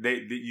everybody,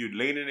 you're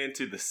leaning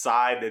into the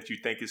side that you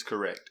think is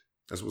correct.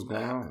 That's what's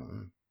going on.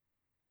 Man.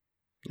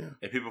 Yeah,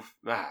 and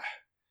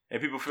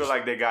people feel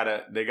like they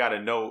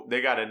gotta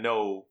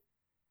know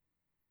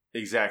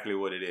exactly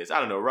what it is. I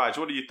don't know, Raj.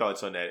 What are your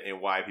thoughts on that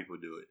and why people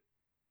do it?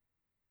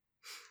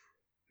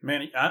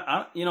 Man,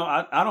 I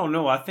don't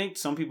know. I think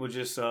some people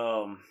just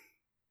I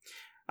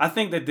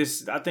think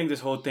this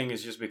whole thing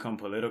has just become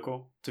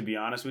political, to be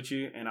honest with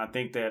you. And I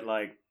think that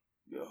like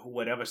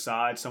whatever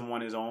side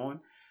someone is on,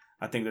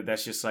 I think that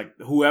that's just like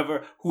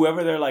whoever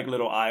their like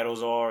little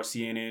idols are,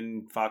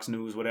 CNN, Fox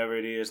News, whatever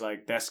it is,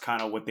 like that's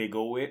kind of what they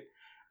go with.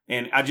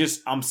 And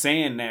I'm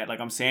saying that, like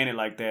I'm saying it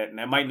like that, and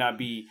that might not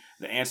be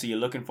the answer you're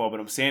looking for, but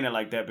I'm saying it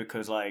like that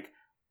because like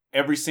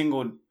every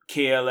single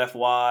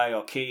KLFY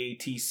or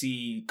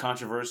KATC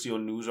controversial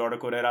news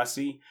article that I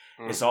see,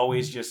 it's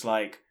always just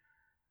like,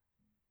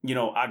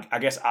 I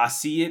guess I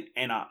see it,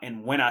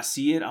 and when I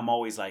see it, I'm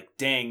always like,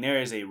 dang, there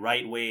is a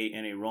right way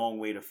and a wrong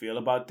way to feel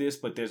about this,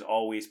 but there's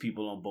always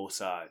people on both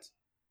sides.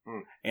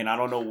 And I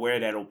don't know where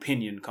that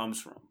opinion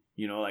comes from,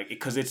 like,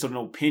 because it's an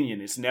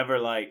opinion. It's never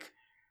like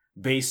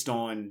based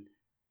on,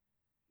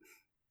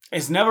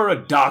 it's never a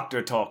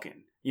doctor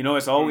talking,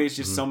 it's always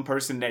just some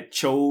person that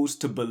chose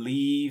to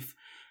believe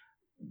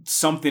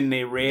something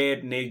they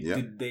read and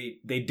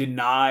they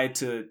deny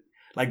to,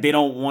 like, they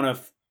don't want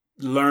to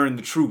learn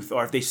the truth,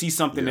 or if they see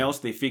something else,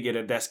 they figure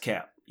that that's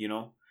cap,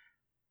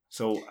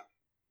 So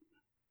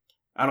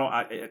I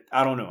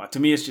don't know. To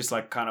me, it's just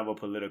like kind of a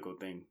political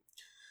thing.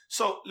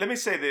 So let me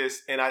say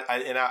this, and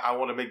I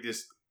want to make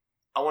this.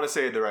 I want to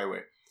say it the right way.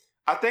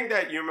 I think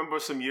that you remember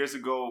some years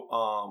ago,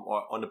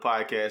 or on the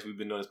podcast, we've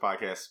been doing this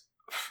podcast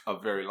a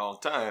very long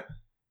time,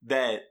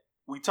 that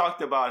we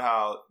talked about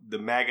how the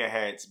MAGA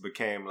hats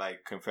became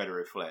like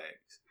Confederate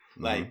flags.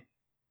 Mm-hmm. Like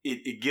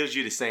it gives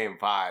you the same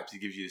vibes. It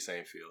gives you the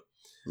same feel.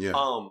 Yeah.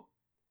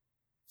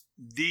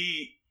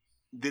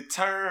 The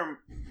term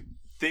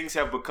things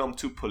have become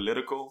too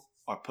political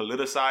or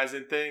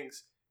politicizing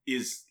things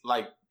is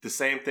like the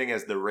same thing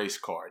as the race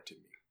card to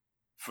me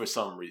for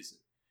some reason.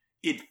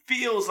 It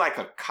feels like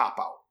a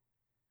cop-out.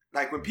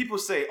 Like when people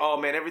say,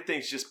 oh man,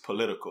 everything's just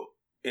political,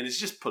 and it's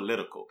just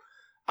political.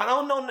 I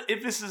don't know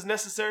if this has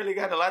necessarily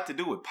got a lot to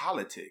do with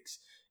politics.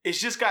 I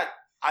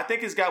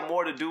think it's got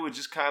more to do with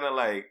just kind of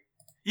like,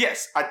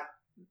 yes,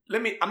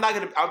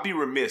 I'll be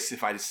remiss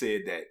if I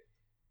said that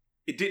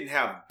it didn't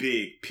have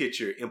big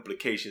picture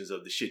implications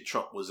of the shit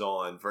Trump was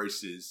on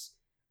versus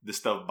the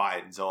stuff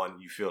Biden's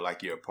on. You feel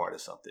like you're a part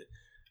of something.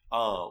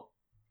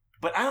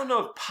 But I don't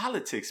know if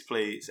politics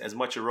plays as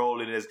much a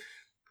role in it as,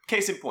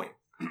 case in point,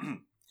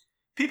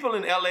 people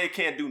in LA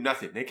can't do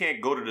nothing. They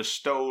can't go to the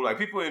store. Like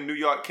people in New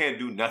York can't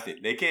do nothing.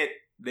 They got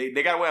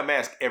to wear a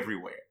mask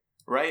everywhere,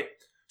 right?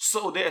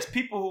 So there's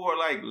people who are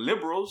like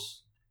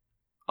liberals,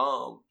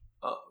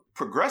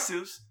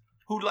 progressives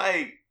who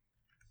like,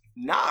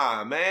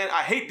 nah, man,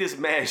 I hate this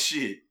mask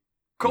shit.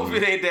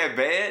 COVID ain't that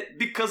bad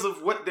because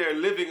of what they're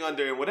living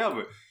under and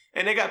whatever.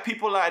 And they got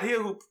people out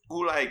here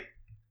who like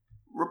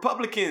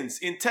Republicans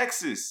in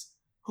Texas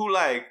who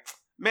like,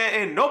 man,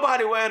 ain't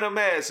nobody wearing a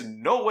mask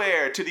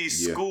nowhere to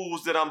these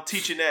schools that I'm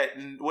teaching at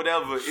and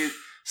whatever.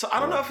 So I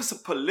don't know if it's a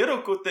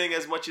political thing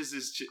as much as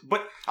it's,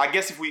 but I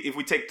guess if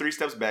we take 3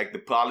 steps back, the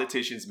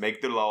politicians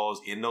make the laws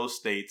in those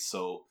states.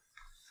 So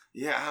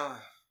yeah,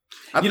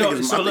 I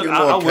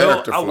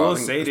will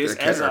say this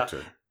as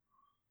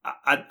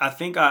I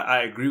think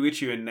I agree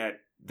with you in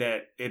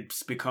that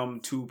it's become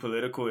too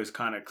political. It's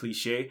kind of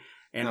cliche,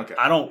 and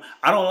I don't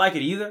like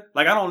it either.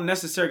 Like I don't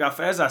necessarily.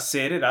 As I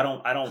said it, I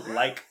don't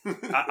like.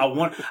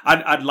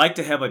 I'd like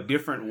to have a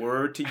different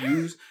word to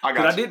use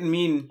because I didn't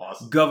mean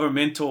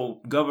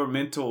governmental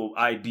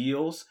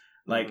ideals.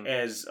 Like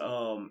as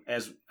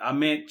I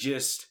meant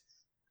just.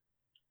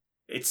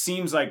 It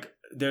seems like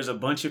there's a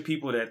bunch of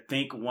people that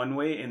think one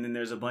way, and then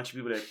there's a bunch of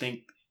people that think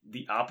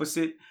the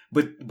opposite.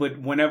 But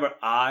whenever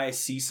I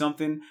see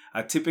something,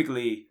 I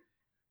typically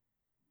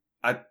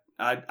I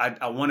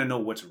want to know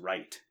what's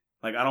right.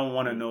 Like I don't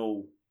want to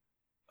know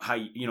how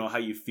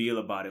you feel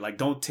about it. Like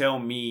don't tell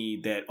me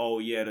that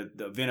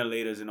the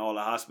ventilators in all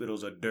the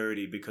hospitals are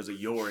dirty because of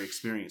your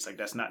experience. Like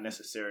that's not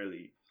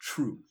necessarily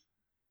true.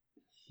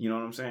 You know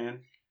what I'm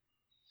saying?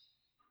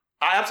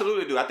 I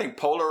absolutely do. I think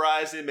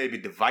polarizing, maybe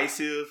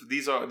divisive.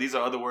 These are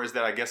other words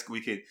that I guess we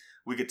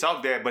could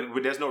talk there, but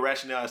there's no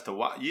rationale as to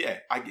why. Yeah,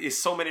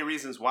 it's so many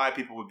reasons why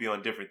people would be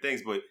on different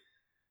things. But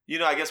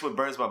I guess what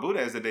burns my boot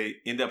is that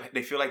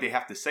they feel like they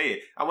have to say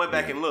it. I went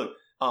back and looked.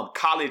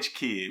 College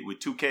Kid with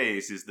 2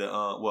 Ks is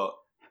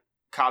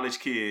College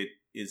Kid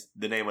is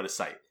the name of the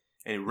site.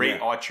 And Ray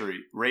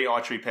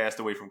Autry passed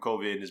away from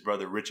COVID, and his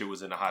brother Richard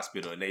was in the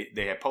hospital, and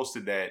they had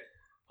posted that.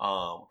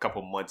 A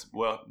couple months,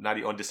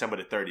 not on December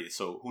the 30th.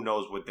 So who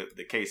knows what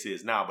the case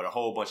is now? But a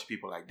whole bunch of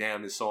people are like,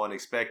 damn, it's so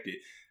unexpected.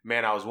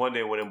 Man, I was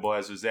wondering where them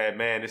boys was at.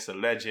 Man, it's a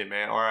legend,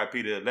 man.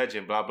 R.I.P. to the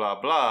legend, blah,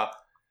 blah, blah.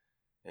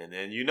 And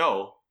then,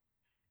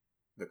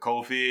 the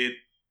COVID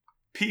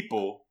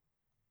people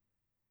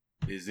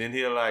is in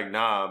here like,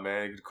 nah,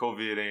 man,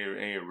 COVID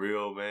ain't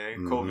real, man.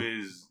 Mm-hmm.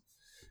 COVID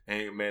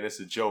man, it's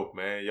a joke,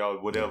 man. Y'all,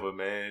 whatever,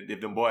 man.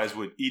 If them boys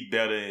would eat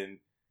better and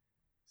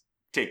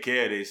take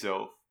care of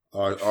themselves.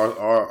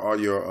 Or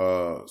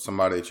your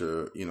somebody at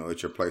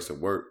your place of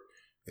work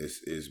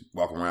is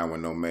walking around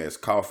with no mask,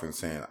 coughing,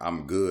 saying,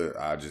 "I'm good.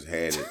 I just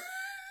had it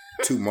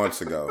 2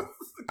 months ago.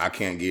 I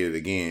can't get it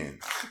again."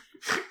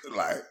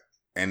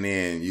 And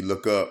then you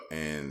look up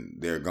and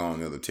they're gone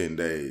the other 10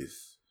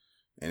 days,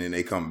 and then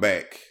they come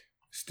back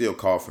still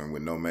coughing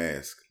with no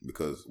mask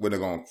because they're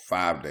gone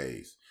 5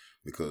 days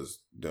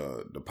because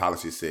the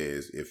policy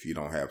says if you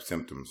don't have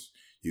symptoms,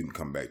 you can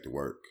come back to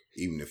work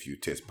even if you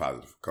test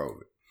positive for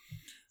COVID.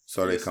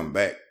 So they come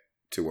back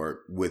to work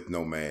with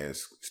no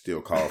mask,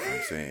 still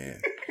coughing, saying,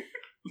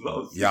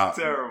 "Y'all,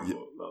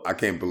 terrible. I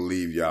can't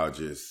believe y'all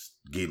just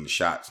getting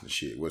shots and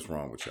shit. What's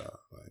wrong with y'all?"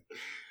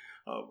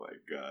 Oh my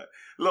God,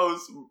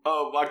 Los,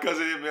 my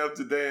cousin hit me up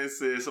today and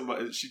said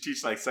she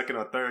teaches like 2nd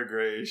or 3rd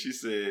grade. She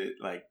said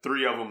like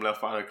 3 of them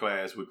left out of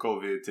class with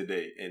COVID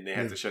today, and they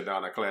had to shut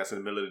down their class in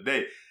the middle of the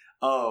day.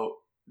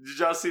 Did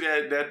y'all see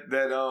that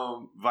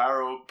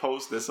viral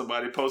post that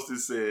somebody posted?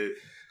 Said,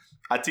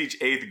 "I teach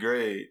 8th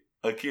grade."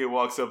 A kid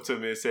walks up to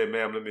me and said,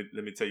 "Ma'am,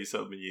 let me tell you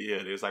something in your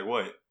ear." They was like,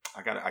 "What?"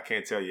 I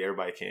can't tell you.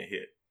 Everybody can't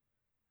hear.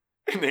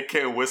 And they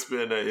can't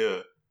whisper in their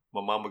ear, "My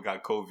mama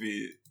got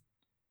COVID."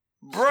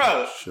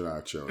 Bruh. Shut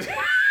out your ass.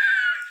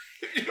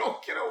 You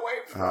don't get away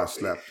from me. I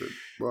slapped it.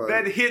 Boy.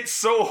 That hit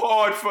so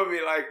hard for me.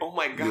 Like, oh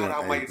my God,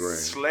 I might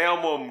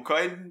slam them,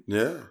 couldn't?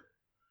 Yeah.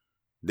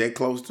 That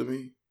close to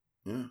me.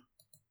 Yeah.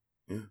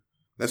 Yeah.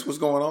 That's what's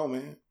going on,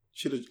 man.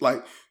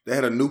 They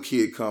had a new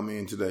kid come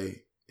in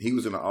today. He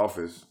was in the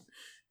office.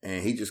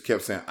 And he just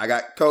kept saying, "I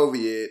got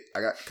COVID,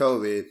 I got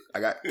COVID, I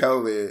got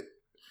COVID."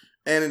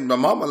 And my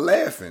mama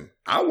laughing.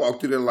 I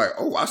walked through there like,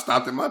 I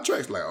stopped in my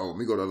tracks like, let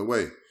me go the other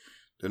way.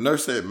 The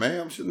nurse said,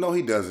 "Ma'am," she said, "No,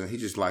 he doesn't. He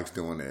just likes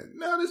doing that."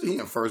 No, he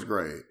in 1st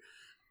grade.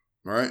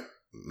 Right?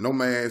 No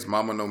mask,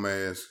 mama no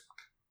mask.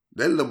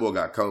 That little boy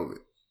got COVID.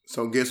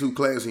 So guess who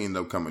class he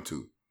ended up coming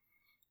to?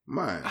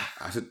 Mine.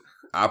 I said,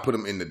 I put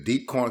him in the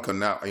deep corner because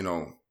now,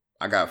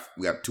 we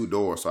got 2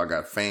 doors, so I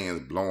got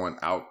fans blowing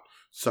out,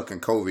 sucking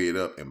COVID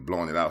up and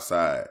blowing it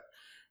outside,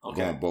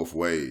 going both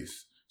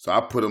ways. So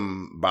I put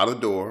him by the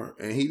door,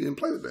 and he didn't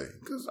play today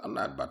because I'm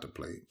not about to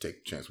take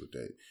a chance with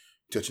that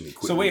touching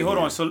equipment. So wait, hold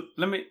on. So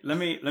let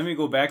me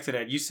go back to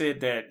that. You said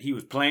that he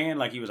was playing,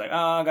 like he was like,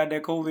 I got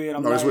that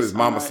COVID. That's what his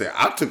mama said.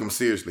 I took him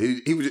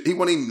seriously. He wasn't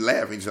even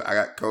laughing. He said, "I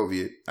got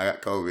COVID. I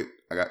got COVID.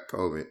 I got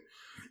COVID.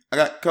 I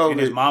got COVID."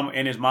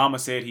 And his mama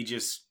said he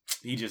just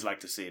like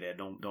to say that.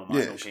 Don't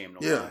pay him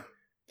no mind.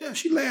 Yeah,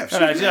 she laughed.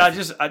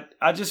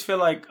 I just feel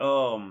like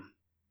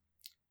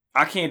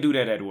I can't do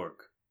that at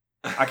work.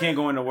 I can't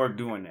go into work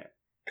doing that.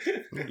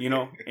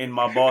 And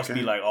my boss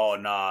be like, "Oh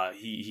nah,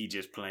 he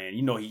just playing."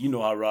 You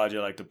know how Roger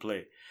like to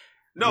play.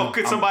 No,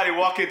 could somebody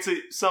walk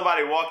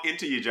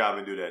into your job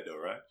and do that though,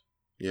 right?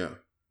 Yeah.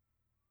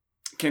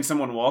 Can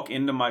someone walk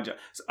into my job?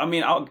 I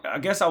mean, I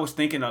guess I was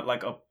thinking of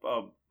like a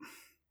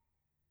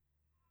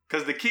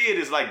because the kid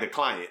is like the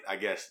client, I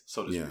guess,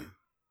 so to speak.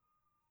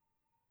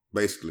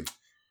 Basically.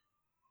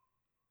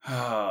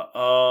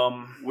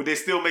 Would they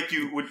still make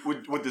you?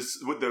 Would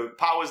the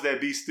powers that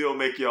be still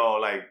make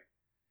y'all like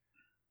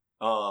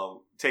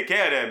take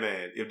care of that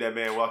man if that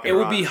man walking? It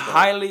would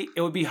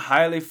be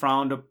highly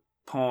frowned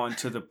upon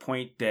to the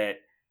point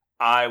that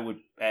I would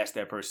ask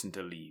that person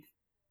to leave.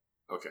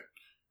 Okay.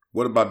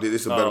 What about this?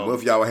 It's a better. What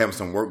if y'all were having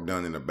some work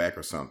done in the back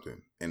or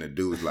something, and the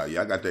dude was like,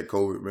 "Yeah, I got that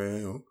COVID,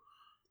 man."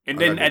 And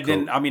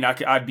then I mean,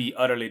 I'd be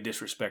utterly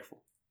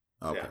disrespectful.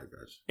 Okay, Yeah.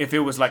 gotcha.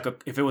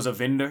 If it was a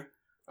vendor,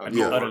 I'd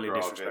be utterly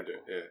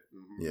disrespectful.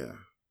 Yeah.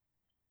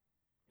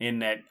 In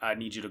that, I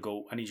need you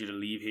to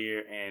leave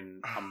here,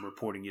 and I'm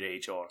reporting you to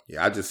HR.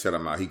 Yeah, I just set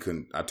him out. He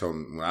couldn't. I told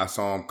him when I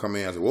saw him come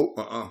in, I said,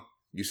 "Whoa,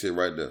 you sit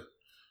right there.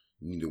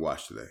 You need to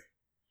watch today."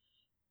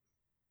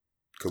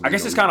 I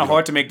guess it's kind of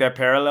hard to make that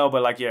parallel,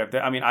 but like, yeah,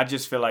 I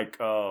just feel like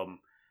I'm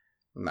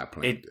not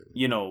playing.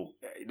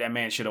 That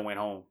man should have went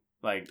home.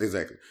 Like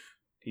exactly.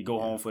 He go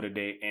home for the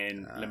day,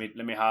 and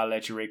let me holler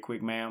at you right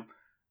quick, ma'am.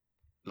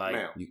 Like,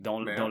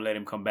 don't let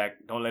him come back.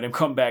 Don't let him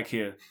come back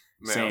here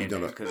saying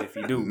that, because if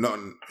you do,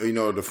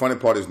 no, the funny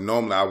part is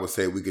normally I would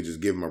say we could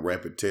just give him a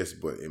rapid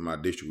test, but in my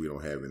district we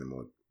don't have any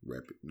more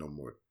no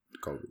more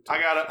COVID tests.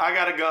 I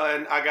got a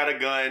gun. I got a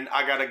gun.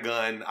 I got a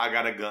gun. I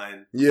got a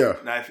gun. Yeah.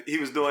 Now if he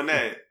was doing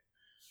that,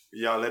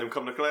 y'all let him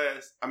come to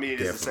class. I mean,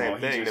 it's the same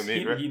thing to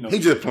me. Right? He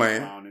just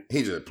playing.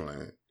 He just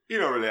playing. He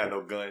don't really have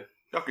no gun.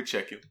 Y'all can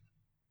check him.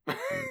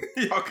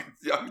 y'all can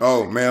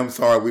oh man, I'm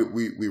sorry.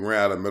 We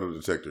ran out of metal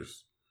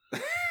detectors.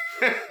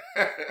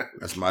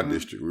 That's my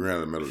district. We ran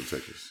out of metal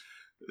detectors.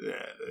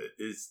 Yeah,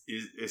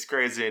 it's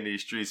crazy in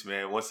these streets,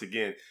 man. Once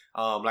again,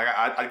 like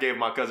I gave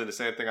my cousin the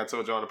same thing I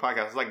told you on the podcast.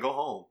 I was like, go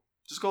home.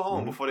 Just go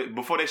home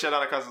before they shut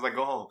down the class. I was like,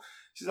 go home.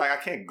 She's like, I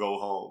can't go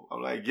home.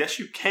 I'm like, yes,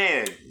 you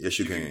can. Yes,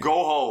 you can.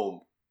 Go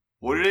home.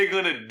 What are they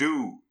gonna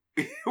do?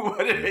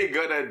 What are they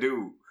gonna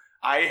do?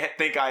 I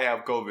think I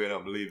have COVID.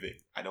 I'm leaving.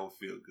 I don't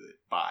feel good.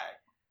 Bye.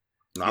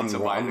 No,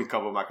 I'm to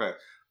cover my class.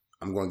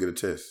 I'm going to get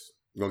a test.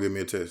 You're going to give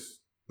me a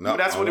test. No, but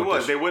that's what it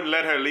was. They wouldn't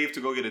let her leave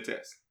to go get a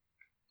test.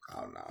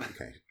 Oh, no, you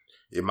can't.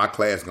 If my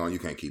class gone, you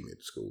can't keep me at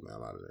the school, man.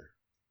 I'm out of there.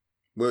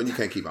 Well, you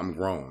can't keep I'm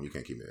grown. You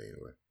can't keep me there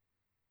anyway.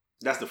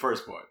 That's the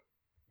first part.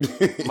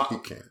 You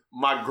can't.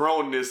 My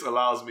grownness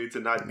allows me to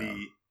not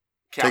be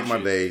captured. Take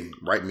my day,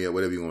 write me up,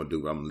 whatever you want to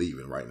do, but I'm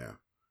leaving right now.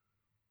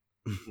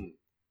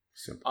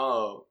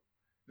 Simple.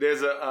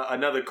 There's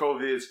another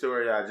COVID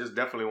story I just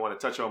definitely want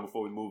to touch on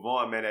before we move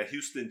on, man. That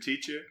Houston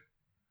teacher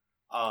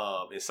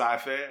in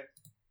Sci-Fi,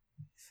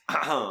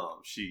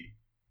 she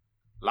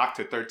locked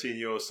her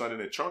 13-year-old son in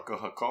the trunk of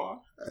her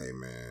car. Hey,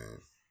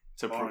 man.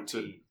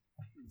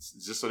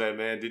 Just so that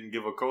man didn't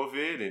give her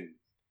COVID, and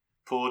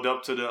pulled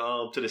up to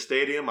the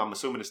stadium. I'm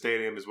assuming the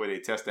stadium is where they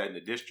test that in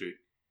the district.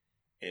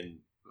 And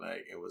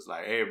like it was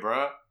like, hey,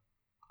 bro,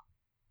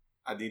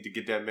 I need to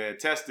get that man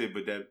tested,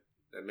 but that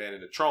man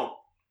in the trunk.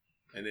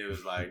 And it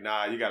was like,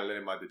 nah, you gotta let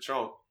him out the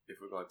trunk if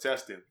we're gonna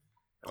test him.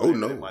 Oh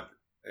no!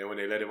 And when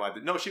they let him out,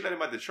 she let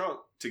him out the trunk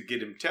to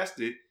get him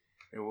tested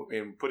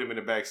and put him in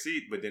the back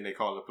seat. But then they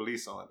called the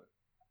police on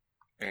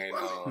her,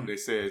 and they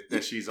said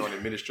that she's on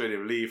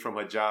administrative leave from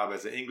her job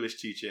as an English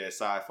teacher at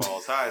Cy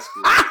Falls High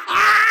School.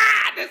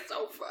 That's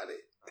so funny.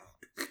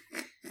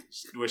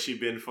 Where she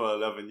been for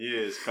 11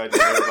 years,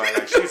 cutting everybody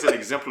like she's an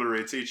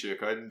exemplary teacher.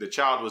 Cutting the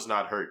child was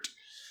not hurt.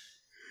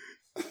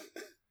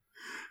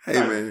 Hey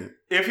man,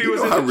 if he was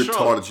know in how the retarded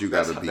trunk, you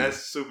gotta be. That's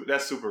super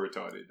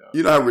retarded, though.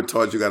 You know how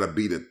retarded you gotta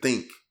be to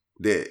think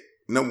that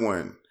number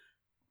one,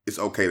 it's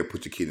okay to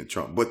put your kid in the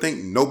trunk, but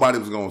think nobody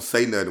was gonna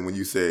say nothing when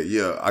you said,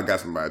 "Yeah, I got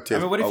somebody to test."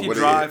 I mean, what if you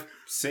drive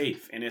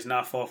safe and it's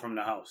not far from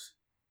the house?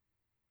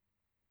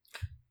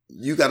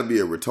 You got to be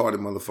a retarded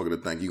motherfucker to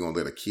think you're gonna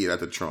let a kid out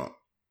the trunk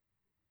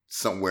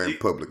somewhere in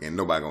public and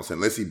nobody gonna say,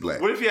 unless he black.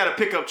 What if you had a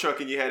pickup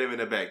truck and you had him in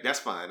the back? That's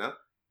fine, huh?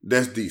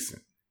 That's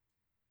decent.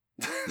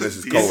 This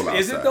is cold outside.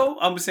 Is it though?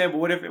 I'm saying, but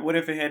what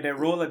if it had that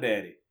roller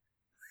daddy?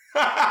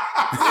 It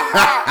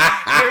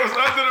was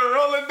under the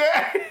roller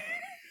daddy.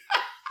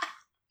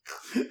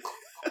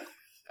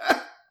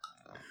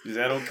 Is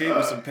that okay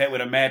with some pet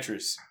with a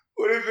mattress?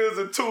 What if it was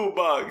a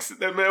toolbox?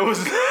 That man was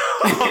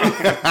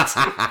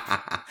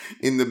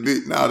in the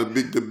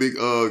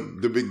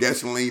big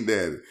gasoline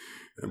daddy.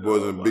 That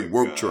boy's in a big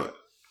work truck.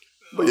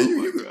 But yeah,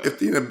 if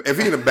he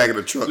in the back of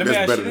the truck,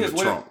 that's better than the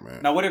trunk,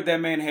 man. Now, what if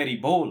that man had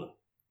Ebola?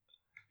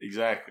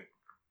 Exactly.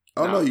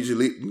 Oh no, you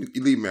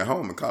leave him at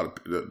home and call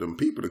them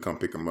people to come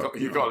pick him up.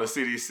 You call the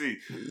CDC.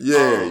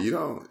 Yeah, you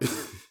don't.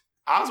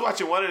 I was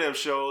watching one of them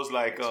shows,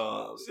 like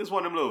it's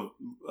one of them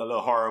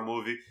little horror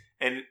movie,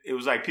 and it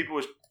was like people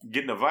was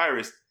getting a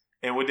virus,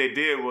 and what they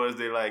did was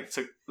they like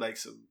took like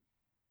some,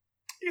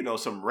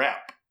 some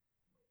wrap,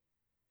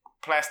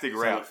 plastic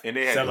wrap, and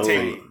they had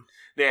taped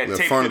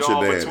it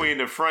all between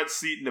the front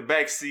seat and the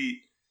back seat.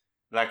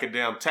 Like a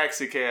damn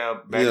taxi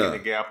cab back in the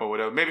Gap or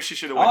whatever. Maybe she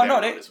should have went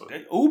down this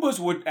one. Ubers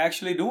were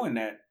actually doing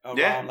that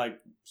around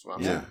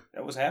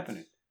that was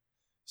happening.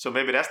 So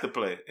maybe that's the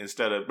play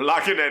instead of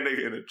locking that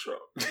nigga in the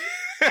trunk.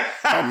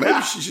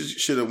 Maybe she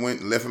should have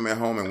left him at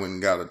home and went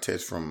and got a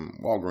test from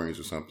Walgreens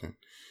or something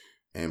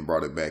and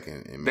brought it back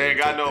and they ain't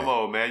got no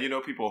more, man.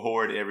 People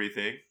hoard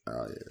everything.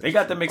 Oh yeah. They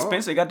got them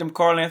expensive. They got them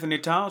Carl Anthony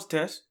Towns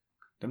tests.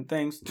 Them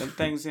things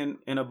in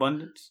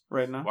abundance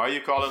right now. Why are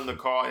you calling him the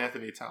Carl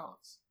Anthony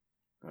Towns?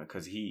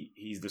 Because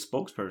he's the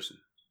spokesperson.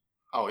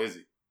 Oh, is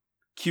he?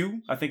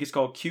 Q. I think it's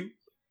called Q.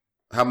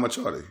 How much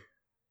are they?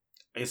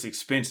 It's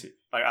expensive.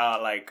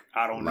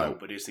 I don't know,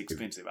 but it's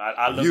expensive.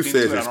 I looked you into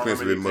said it. it's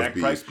expensive. It must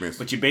be price, expensive.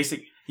 But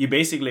you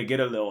basically get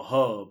a little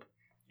hub,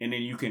 and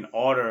then you can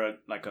order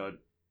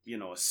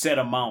a set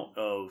amount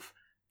of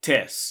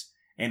tests,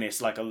 and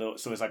it's like a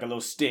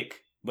little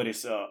stick, but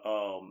it's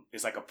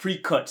like a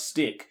pre-cut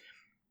stick,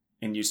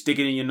 and you stick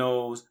it in your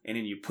nose, and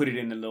then you put it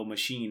in the little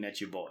machine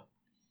that you bought.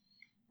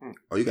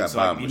 Oh, you got to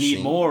buy a machine. machine. You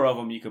need more of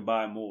them, you could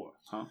buy more,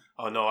 huh?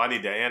 Oh no, I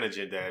need that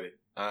Antigen daddy.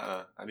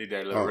 I need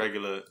that little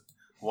regular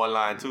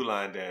 1-line,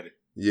 2-line daddy.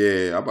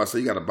 Yeah, I'm about to say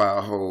you got to buy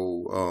a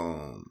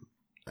whole.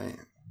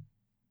 Damn.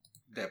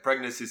 That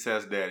pregnancy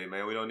test daddy,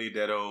 man. We don't need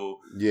that old.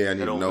 Yeah, I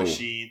need that old to know.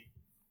 machine.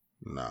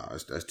 Nah,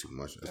 that's too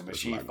much. That's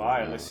machine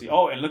fire. Let's see.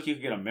 Oh, and look, you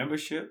can get a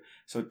membership.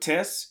 So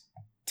tests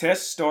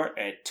start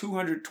at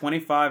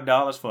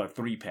 $225 for a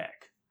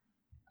 3-pack.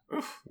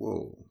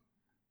 Whoa.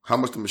 How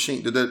much the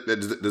machine? Does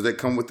that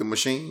come with the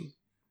machine?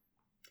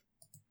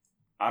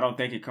 I don't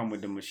think it come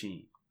with the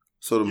machine.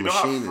 So the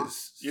machine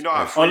is. You know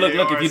how? Oh,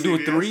 look!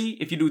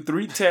 If you do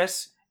 3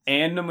 tests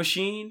and the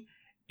machine,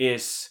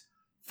 it's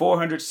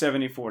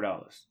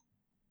 $474.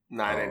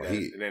 Nah, it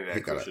ain't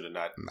that crucial to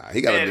not. Nah,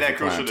 he got a different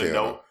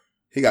clientele.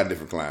 He got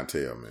different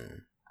clientele,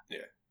 man. Yeah,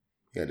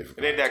 he got different.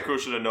 It ain't that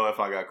crucial to know if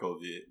I got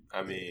COVID.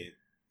 I mean,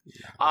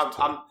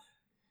 I'm.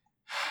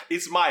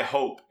 It's my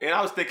hope, and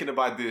I was thinking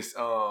about this.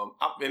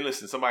 And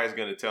listen, somebody's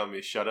gonna tell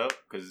me shut up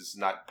because it's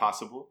not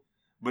possible.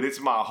 But it's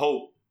my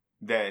hope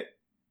that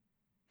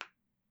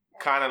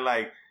kind of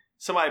like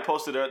somebody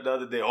posted the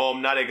other day. Oh,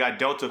 now they got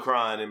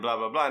Deltacron and blah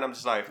blah blah, and I'm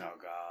just like, oh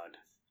God.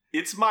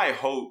 It's my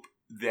hope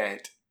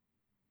that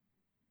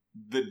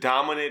the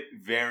dominant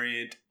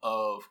variant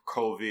of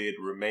COVID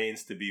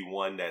remains to be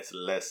one that's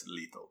less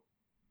lethal.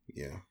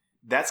 Yeah,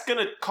 that's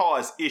gonna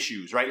cause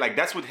issues, right? Like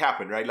that's what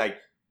happened, right? Like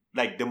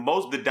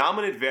the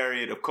dominant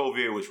variant of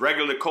COVID was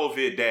regular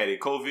COVID daddy,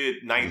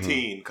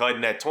 COVID-19,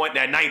 cutting that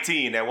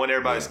 19 that one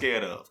everybody's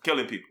scared of,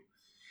 killing people.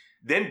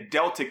 Then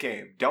Delta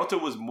came. Delta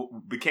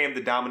became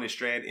the dominant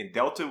strand, and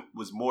Delta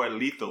was more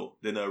lethal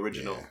than the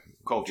original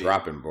COVID.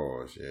 Dropping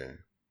balls, yeah.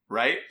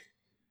 Right?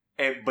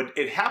 But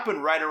it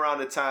happened right around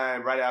the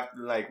time, right after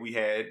like we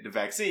had the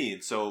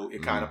vaccine. So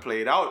it kind of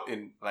played out,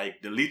 and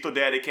like the lethal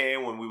data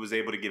came when we was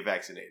able to get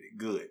vaccinated.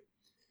 Good.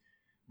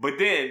 But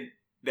then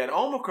that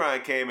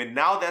Omicron came, and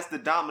now that's the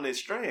dominant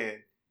strand,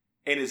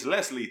 and it's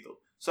less lethal.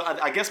 So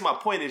I guess my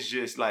point is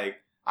just like,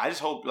 I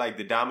just hope like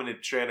the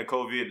dominant strand of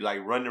COVID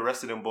like run the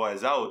rest of them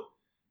boys out,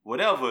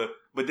 whatever.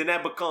 But then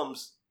that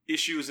becomes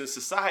issues in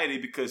society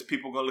because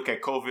people gonna look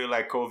at COVID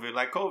like COVID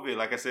like COVID,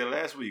 like I said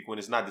last week, when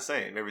it's not the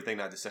same. Everything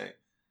not the same.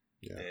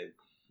 Yeah.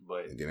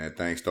 And then that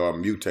thing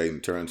started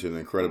mutating, turned into an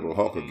Incredible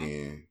Hulk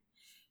again.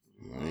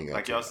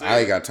 Like y'all said, I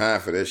ain't got time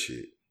for that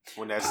shit.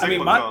 When that so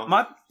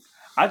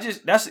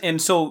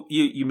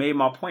you made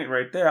my point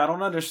right there. I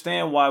don't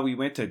understand why we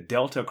went to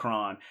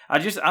Deltacron. I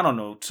don't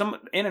know. The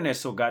internet's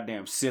so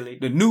goddamn silly.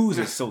 The news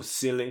is so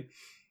silly.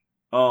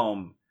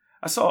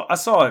 I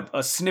saw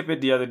a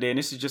snippet the other day, and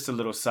this is just a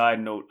little side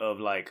note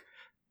of like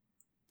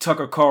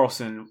Tucker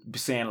Carlson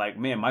saying like,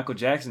 man, Michael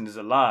Jackson is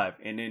alive.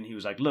 And then he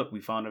was like, look,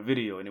 we found a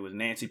video, and it was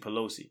Nancy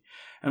Pelosi.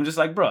 And I'm just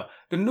like, bruh,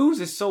 the news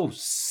is so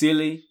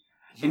silly.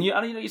 And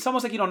it's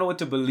almost like you don't know what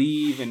to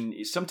believe, and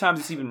sometimes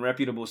it's even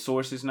reputable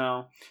sources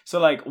now. So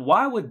like,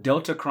 why would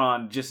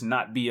Deltacron just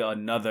not be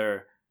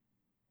another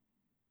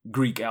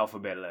Greek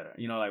alphabet letter?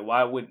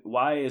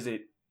 Why is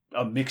it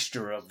a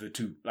mixture of the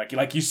two?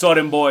 Like you saw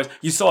them boys,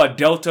 you saw a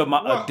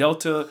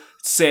Delta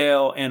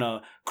cell and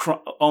a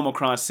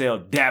Omicron cell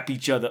dap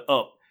each other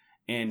up,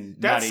 and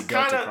now they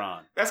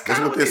Deltacron. That's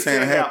kind of what they're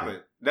saying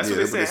happened. That's what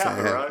they said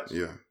happened, right?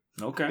 Yeah.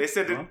 Okay. They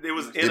said that it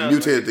was it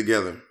mutated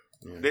together.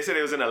 Yeah. They said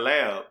it was in a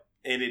lab,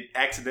 and it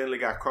accidentally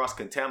got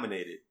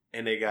cross-contaminated,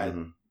 and they got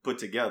put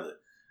together.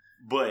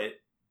 But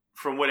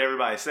from what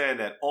everybody's saying,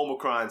 that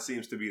Omicron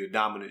seems to be the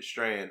dominant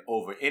strand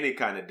over any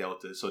kind of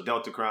Delta. So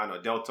Deltacron or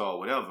Delta or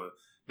whatever,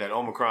 that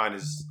Omicron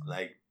is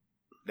like,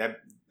 that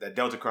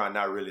Deltacron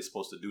not really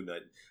supposed to do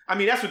nothing. I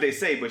mean, that's what they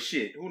say, but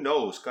shit, who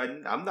knows? I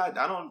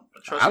don't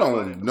trust. I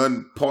don't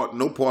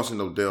no parts of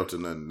no Delta,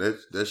 nothing.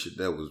 That shit,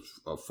 that was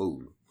a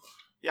fool.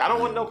 Yeah, I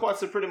don't want no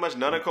parts of pretty much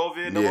none of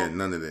COVID. No more.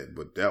 None of that.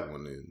 But that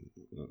one is.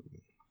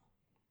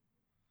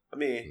 I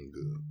mean,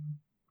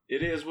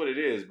 it is what it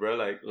is, bro.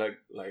 Like,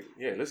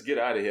 yeah, let's get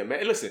out of here,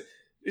 man. Listen,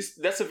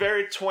 that's a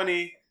very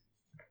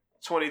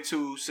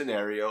 2022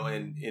 scenario,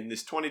 and in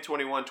this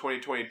 2021,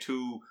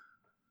 2022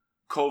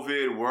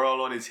 COVID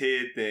world on its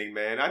head thing,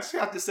 man. I just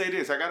have to say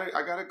this. I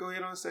gotta go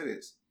ahead and say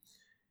this.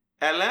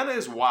 Atlanta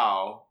is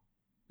wild.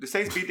 The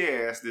Saints beat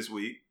their ass this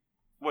week.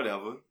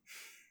 Whatever.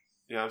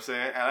 You know what I'm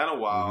saying? Atlanta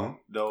wild,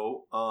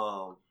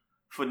 though.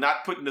 For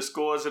not putting the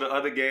scores of the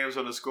other games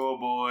on the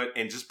scoreboard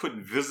and just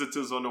putting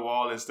visitors on the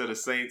wall instead of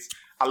Saints.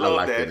 I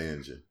love that.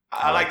 Energy.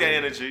 I like that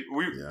energy.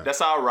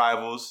 That's our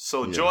rivals.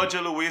 So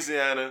Georgia,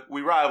 Louisiana, we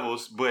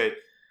rivals. But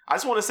I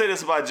just want to say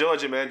this about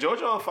Georgia, man.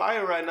 Georgia on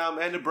fire right now,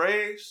 man. The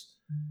Braves,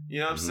 you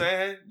know what I'm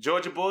saying?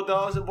 Georgia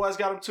Bulldogs, the boys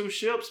got them 2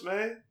 ships,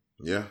 man.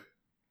 Yeah.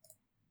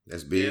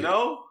 That's big. You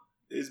know?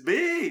 It's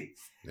big.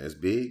 That's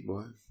big,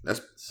 boy. That's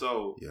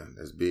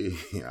big.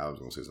 I was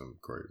gonna say something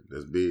crazy.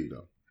 That's big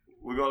though.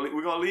 We're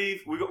gonna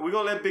leave. We're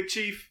gonna let Big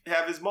Chief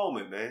have his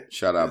moment, man.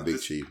 Shout out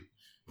Big Chief.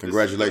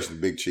 Congratulations,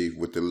 Big Chief,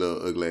 with the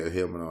little ugly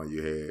helmet on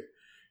your head.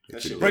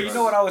 Bro, you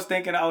know what I was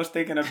thinking? I was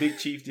thinking of Big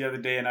Chief the other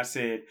day, and I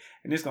said,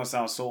 and this gonna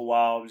sound so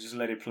wild, just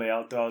let it play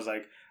out. Though I was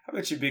like, how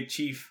about your Big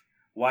Chief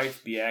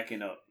wife be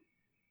acting up?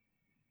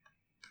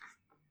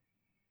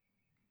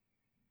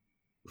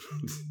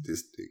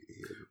 This thing.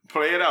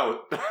 Play it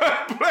out.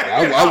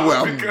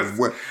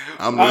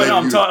 I'm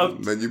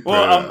letting you.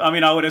 Well,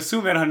 I would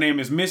assume that her name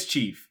is Miss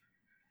Chief.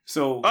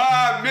 So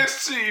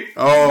Miss Chief.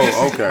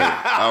 Oh, okay.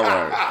 All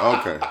right.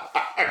 Okay.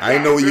 I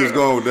ain't know where you was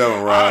going with that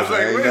one, Ross.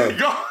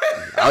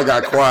 I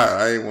got quiet.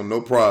 I ain't want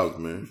no problems,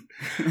 man.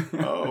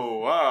 Oh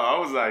wow! I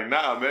was like,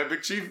 nah, man.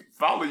 Big Chief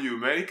follow you,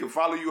 man. He can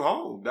follow you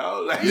home,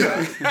 dog. Like,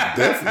 yeah,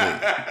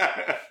 definitely.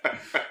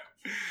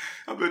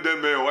 I bet that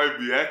man wife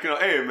be acting.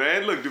 Hey,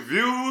 man, look, the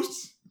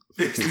views.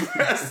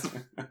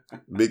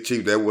 Big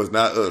Chief, that was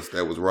not us.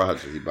 That was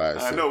Roger. He by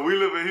himself. I know. We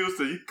live in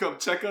Houston. You come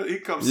check us. He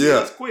come see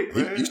us quick,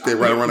 man. You stay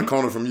right around the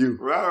corner from you.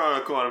 Right around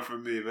the corner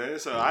from me, man.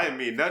 So I ain't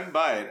mean nothing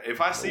by it.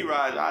 If I see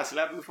Raj, I'll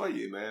slap him for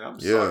you, man. I'm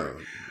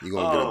sorry. You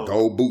gonna get a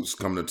gold boots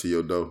coming into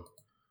your door.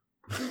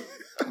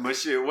 But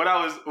shit, what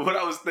I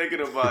was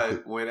thinking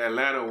about when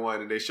Atlanta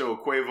won and they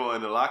showed Quavo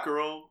in the locker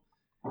room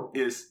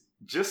is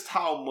just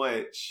how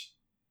much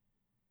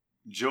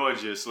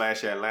Georgia /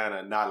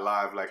 Atlanta not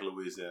live like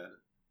Louisiana.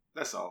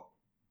 That's all.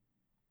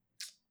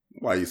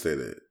 Why you say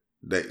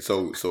that?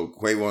 So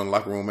Quavo in the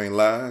locker room ain't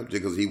live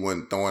just because he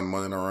wasn't throwing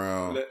money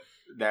around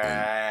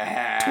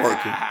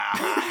twerking.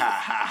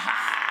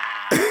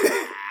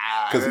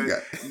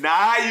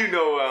 Now you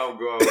know where I'm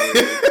going with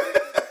it.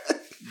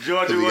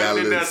 Georgia wasn't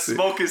in there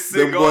smoking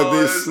cigars. Them boys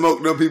didn't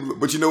smoke them people,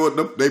 but you know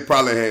what? They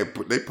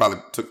probably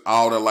took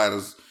all the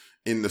lighters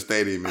in the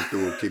stadium and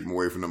keep them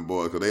away from them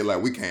boys because they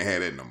like, we can't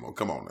have that no more.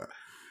 Come on now.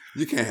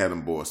 You can't have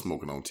them boys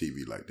smoking on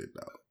TV like that,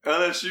 dog.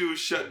 LSU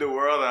shut the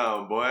world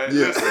down, boy.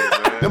 Yeah. Listen,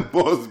 man. Them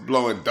boys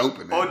blowing dope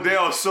in there.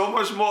 Odell so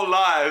much more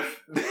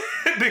live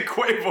than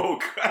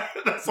Quavo.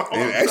 That's all.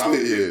 And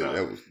actually,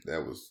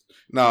 that was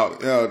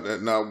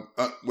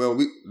well,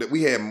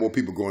 we had more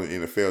people going to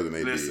the NFL than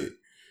they did.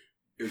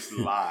 It's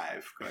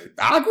live.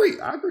 I agree.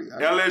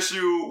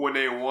 LSU, when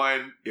they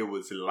won, it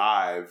was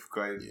live.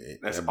 Yeah,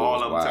 that's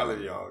all I'm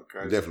telling y'all.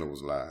 Definitely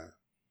was live.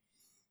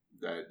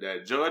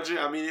 That Georgia,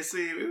 I mean,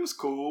 it was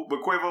cool,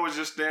 but Quavo was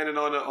just standing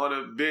on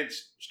a bench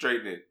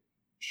straightening.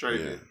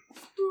 Yeah.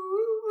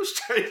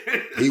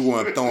 He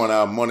wasn't throwing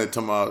out money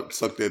to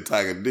suck that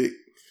tiger dick.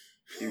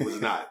 He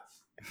was not.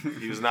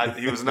 He was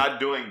not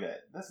doing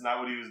that. That's not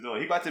what he was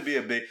doing. He about to be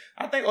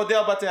I think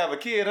Odell about to have a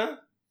kid, huh?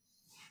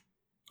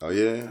 Oh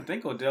yeah. I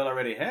think Odell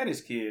already had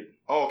his kid.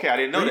 Oh, okay. I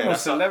didn't know that.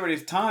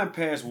 Celebrities, time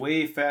passed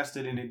way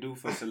faster than they do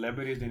for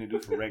celebrities than they do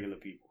for regular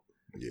people.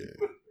 Yeah.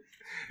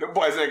 Them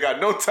boys ain't got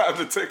no time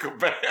to take a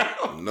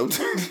bath. No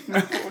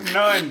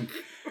time.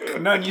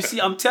 None. You see,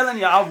 I'm telling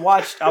you, I've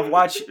watched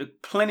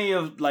plenty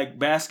of like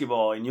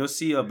basketball, and you'll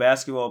see a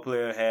basketball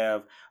player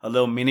have a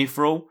little mini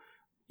fro,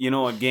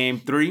 in game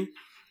 3,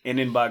 and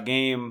then by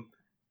game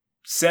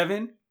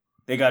 7,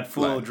 they got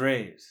full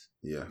dreads.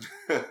 Yeah.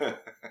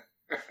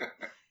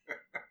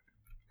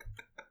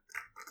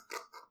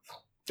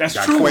 That's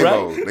true,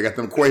 Quavos. right? They got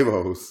them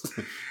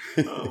Quavos.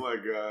 Oh my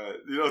God!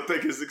 You don't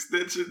think it's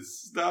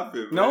extensions? Stop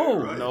it! No,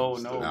 man, no.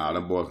 Nah,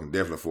 them boys can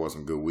definitely afford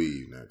some good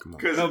weed. Now, come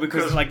on. No,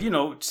 because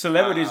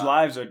celebrities'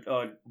 lives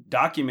are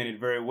documented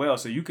very well,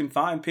 so you can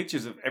find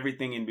pictures of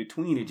everything in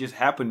between. It just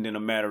happened in a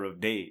matter of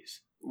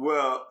days.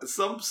 Well,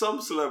 some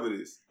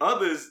celebrities,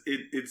 others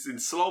it's in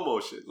slow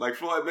motion, like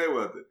Floyd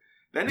Mayweather.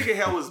 That nigga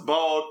hair was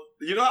bald.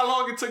 You know how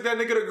long it took that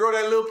nigga to grow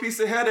that little piece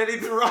of hair that he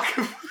been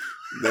rocking?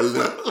 That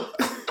little.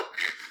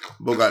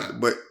 But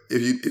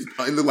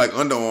it look like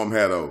underarm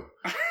hair though.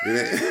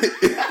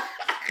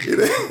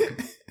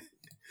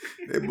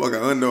 They boy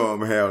got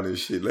underarm hair on this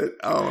shit.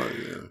 Oh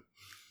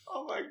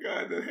my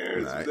God, the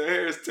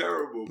hair is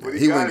terrible. But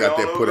he wouldn't got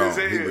that put on.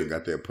 He wouldn't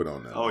got that put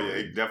on. Oh yeah,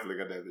 he definitely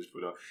got that bitch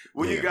put on.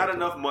 When you got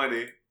enough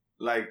money,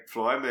 like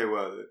Floyd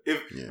Mayweather,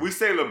 we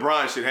say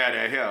LeBron should have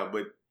that hair,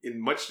 but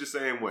in much the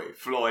same way,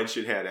 Floyd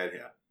should have that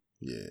hair.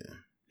 Yeah.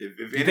 If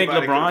you think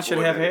LeBron should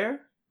have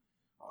hair?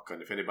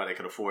 If anybody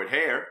can afford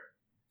hair.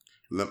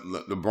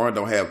 LeBron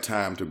don't have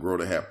time to grow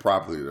the hair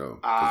properly though.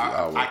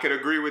 I could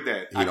agree with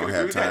that. He don't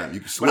have time.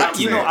 You can switch.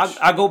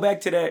 I go back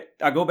to that.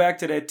 I go back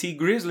to that T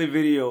Grizzly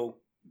video.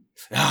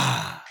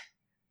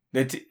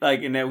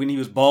 When he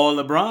was bald,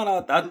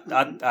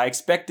 LeBron. I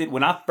expected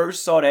when I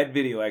first saw that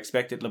video, I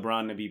expected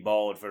LeBron to be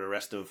bald for the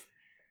rest of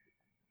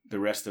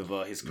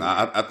his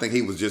career. I think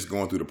he was just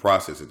going through the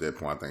process at that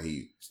point. I think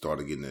he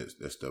started getting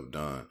that stuff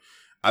done.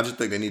 I just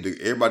think they need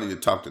everybody to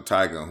talk to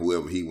Tiger and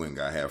whoever he went and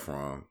got hair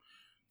from.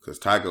 Because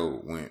Tiger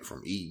went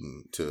from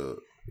eating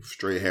to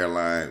straight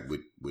hairline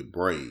with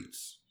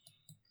braids.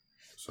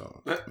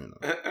 So,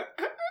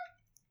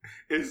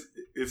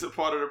 It's a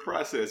part of the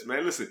process,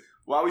 man. Listen,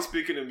 while we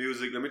speaking of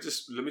music, let me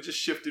just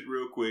shift it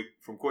real quick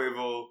from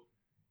Quavo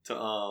to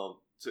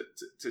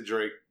to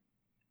Drake,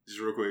 just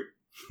real quick.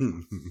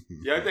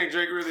 Yeah, I think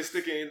Drake really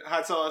sticking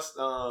hot sauce.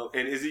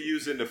 And is he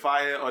using the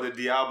fire or the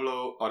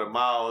Diablo or the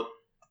mild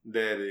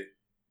daddy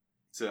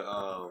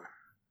to?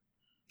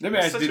 Let me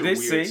ask: Did they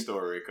say?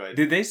 Story,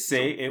 did they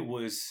say it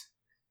was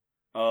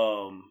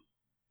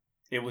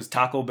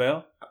Taco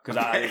Bell? Because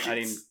I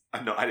didn't.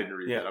 No, I didn't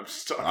read that. I'm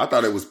just talking. I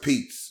thought it was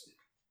Pete's.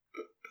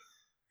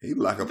 He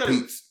like a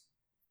Pete's.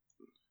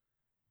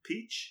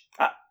 Peach?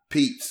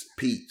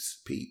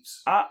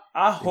 Pete's.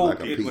 I hope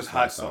like it was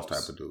hot sauce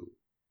type of dude.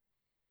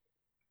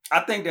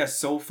 I think that's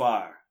so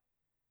fire.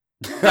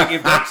 Like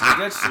if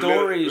that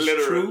story is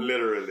true,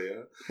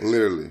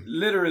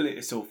 literally,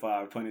 it's so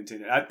fire. Pun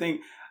intended. I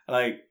think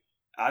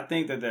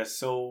that that's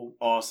so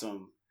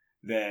awesome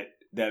that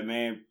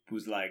man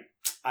was like,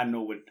 I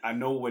know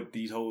what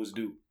these hoes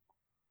do.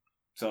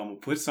 So I'm gonna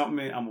put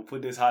something in. I'm gonna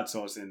put this hot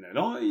sauce in there.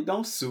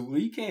 Don't sue.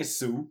 You can't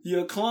sue.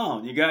 You're a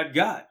clown. You got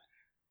God.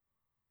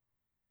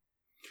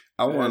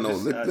 I want to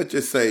know. Let's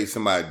just say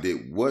somebody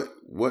did.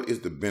 What is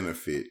the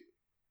benefit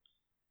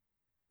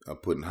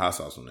of putting hot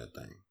sauce on that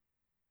thing?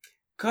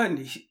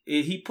 Cutting.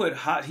 He put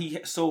hot.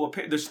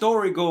 The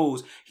story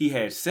goes he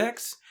had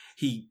sex.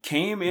 He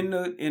came in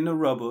the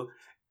rubber,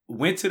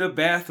 went to the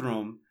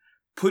bathroom,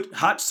 put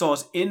hot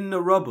sauce in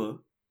the rubber,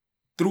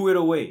 threw it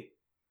away.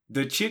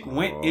 The chick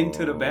went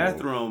into the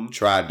bathroom,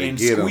 tried to and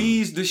get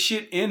squeezed the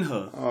shit in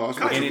her,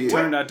 and it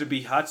turned out to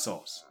be hot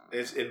sauce.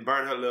 It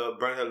burned her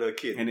little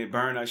kid, and it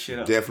burned her shit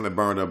up. Definitely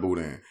burned her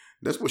boudin.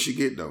 That's what she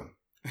get though.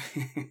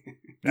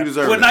 You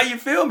deserve. Well, it. now you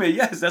feel me?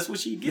 Yes, that's what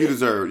she get. You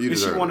deserve. You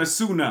deserve. She want to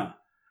sue now.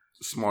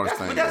 Smartest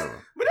thing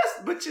ever.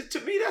 But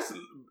to me, that's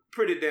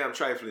pretty damn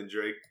trifling,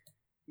 Drake.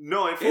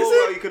 Knowing full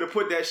well you could have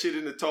put that shit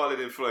in the toilet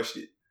and flushed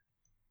it.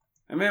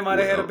 And man might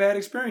have had a bad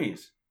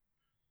experience.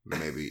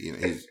 Maybe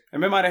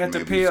and man might have had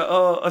to pay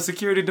a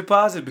security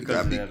deposit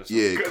because of that.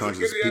 Yeah,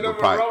 conscious people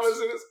pipes.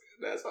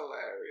 That's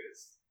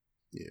hilarious.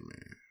 Yeah,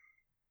 man.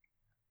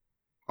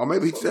 Or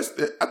maybe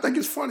I think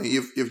it's funny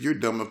if you're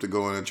dumb enough to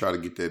go in and try to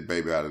get that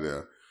baby out of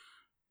there.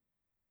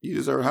 You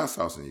deserve hot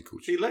sauce in your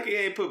coochie. He lucky he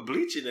ain't put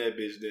bleach in that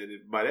bitch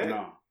then. By that,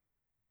 no.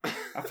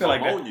 I feel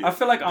like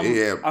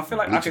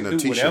I can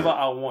do whatever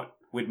I want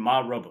with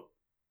my rubber.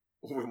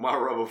 With my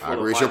rubber.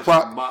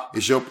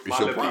 It's your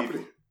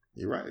property.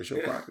 You're right. It's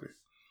your property.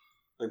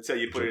 Until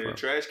you put it in a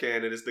trash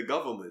can, and it's the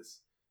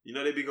government's. You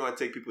know they be going to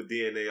take people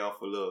DNA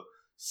off of little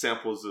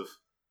samples of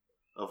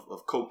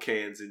Coke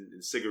cans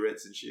and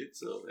cigarettes and shit.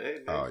 So hey,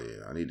 man. Oh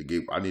yeah, I need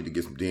to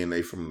get some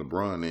DNA from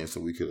LeBron then,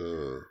 so we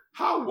could.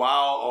 How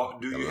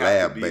wild do you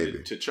have to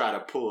be to try to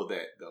pull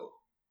that though?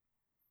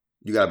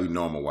 You gotta be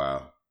normal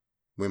wild.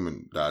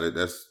 Women,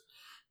 that's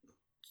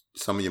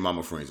some of your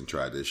mama friends and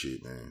tried this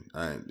shit, man.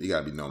 You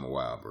gotta be normal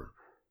wild, bro.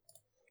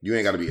 You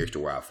ain't gotta be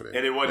extra wild for that.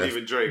 And it wasn't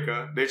even Drake,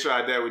 huh? They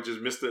tried that with just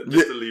Mr.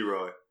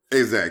 Leroy.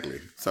 Exactly.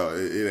 So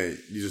it ain't.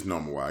 You just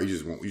normal wild. You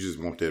just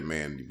want that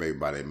man, you baby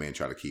by that man,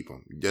 try to keep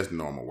him. Just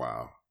normal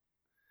wild.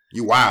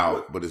 You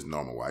wild, but it's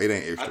normal wild. It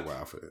ain't extra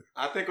wild for that.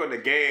 I think on the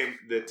game,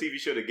 the TV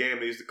show The Game,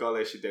 they used to call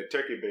that shit that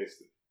turkey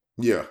basted.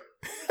 Yeah.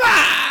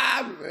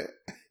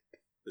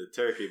 The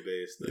turkey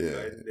based.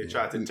 Yeah, right? They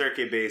tried to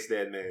turkey base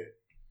that man.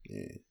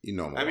 Yeah, you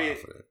know wild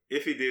for that.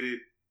 If he did it,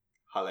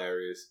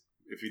 hilarious.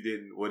 If he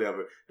didn't,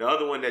 whatever. The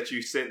other one that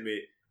you sent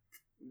me,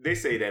 they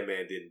say that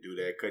man didn't do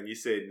that. Cause you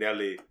said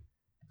Nelly,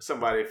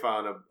 somebody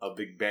found a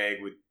big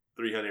bag with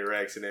 300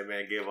 racks and that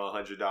man gave her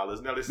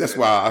 $100. Nelly said that's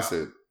why I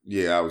said,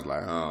 yeah, I was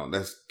like, oh,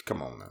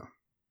 come on now.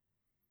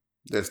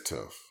 That's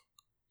tough.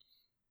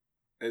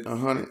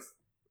 100?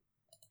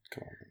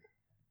 Come on.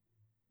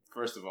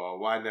 First of all,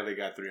 why Nelly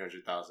got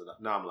 $300,000?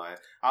 No, I'm lying.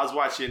 I was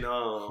watching.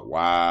 Wow.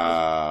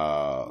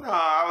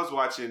 I was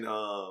watching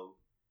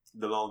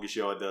The Longest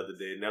Yard the other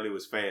day. Nelly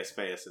was fast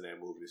in that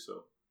movie,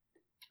 so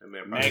that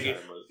man probably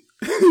got money.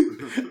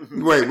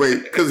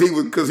 wait,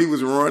 because he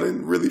was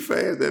running really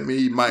fast. That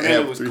means he might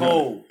have. It was 300.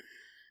 Cold.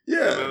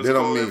 Yeah, that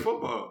don't mean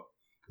football.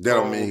 That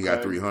don't mean he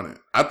got 300.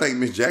 I think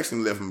Miss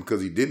Jackson left him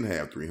because he didn't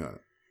have 300.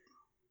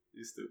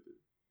 You stupid.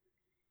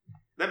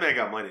 That man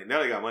got money.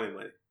 Nelly got money.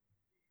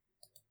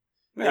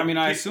 I mean,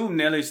 I assume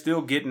Nelly's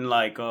still getting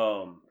like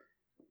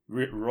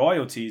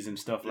royalties and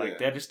stuff like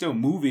that. There's still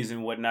movies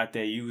and whatnot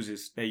that use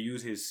his.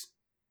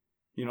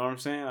 You know what I'm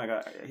saying? Like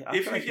I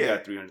feel like he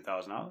got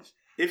 $300,000.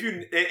 If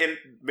you and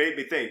made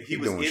me think he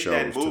was in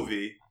that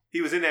movie. Too.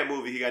 He was in that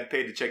movie. He got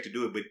paid the check to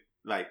do it, but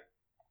like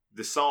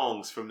the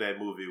songs from that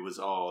movie was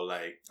all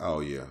like, oh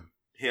yeah,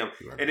 him.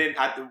 And then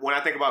when I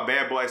think about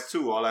Bad Boys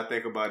 2, all I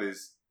think about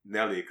is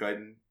Nelly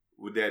cutting.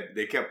 With that,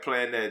 they kept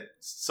playing that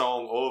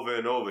song over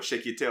and over.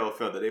 Shake Your Tail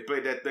Feather. They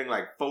played that thing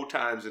like 4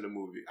 times in the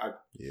movie.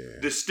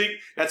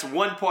 That's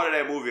one part of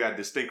that movie I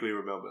distinctly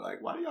remember.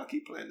 Like, why do y'all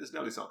keep playing this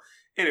Nelly song?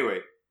 Anyway,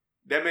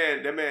 that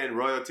man,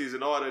 royalties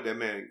in order. That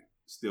man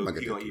still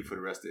he gonna eat for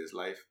the rest of his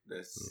life.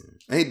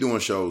 And he doing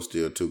shows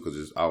still too because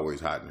it's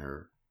always hot in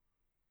her.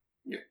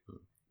 Yeah,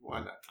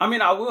 why not? I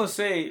mean, I will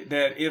say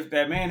that if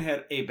that man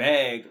had a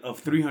bag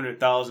of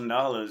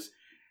 $300,000.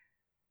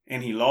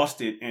 And he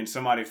lost it, and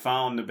somebody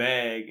found the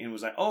bag and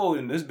was like, "Oh,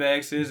 and this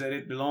bag says that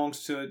it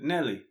belongs to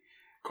Nelly."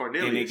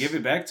 Cornelius. And they give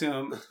it back to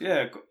him.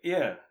 Yeah.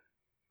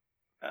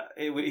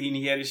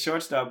 He had his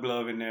shortstop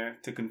glove in there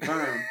to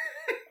confirm.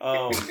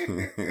 I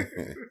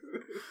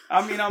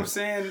mean, I'm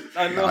saying he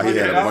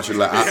had a bunch of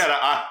like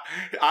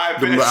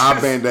eye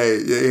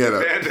band-aid. Yeah, he had a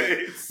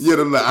Band-Aids. Yeah,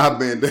 them like eye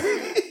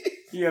band-aid.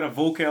 He had a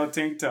Vocal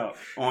tank top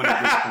on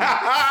at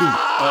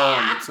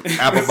this some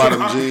apple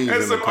bottom jeans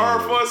and some Air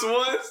Force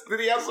Ones. Did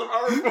he have some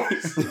Air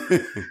Force?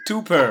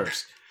 2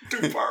 pairs. 2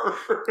 pairs.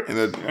 And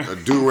a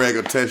do-rag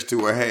attached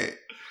to a hat.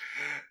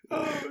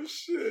 Oh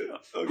shit!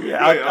 Okay,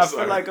 yeah, I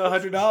feel like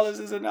 $100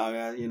 is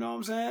enough. You know what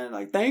I'm saying?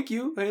 Like, thank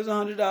you. Here's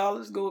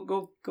 $100.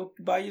 Go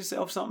buy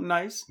yourself something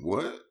nice.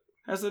 What?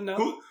 That's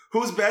enough.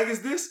 Whose bag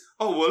is this?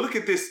 Oh well, look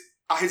at this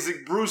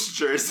Isaac Bruce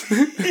jersey.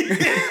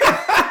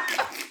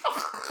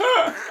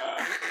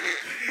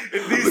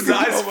 These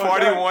size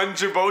 41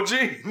 Jabot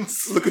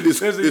jeans. Look at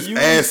this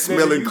ass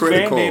smelling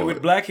credit card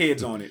with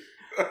blackheads on it.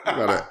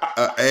 Got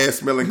an ass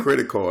smelling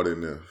credit card in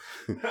there.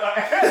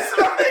 Ass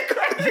smelling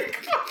credit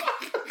card.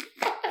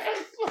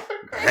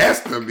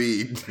 Has to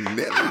be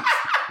Nelly.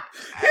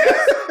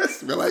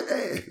 Smell like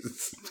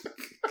ass.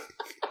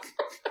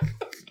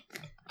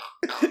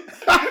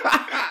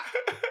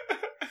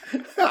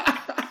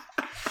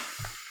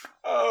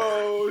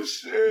 Oh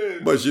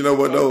shit! But you know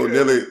what though,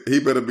 Nelly, he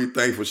better be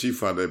thankful she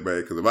found that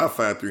bag. Because if I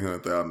find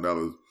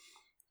 $300,000,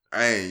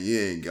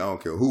 I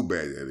don't care who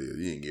bag that is,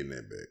 you ain't getting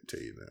that bag. Tell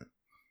you that.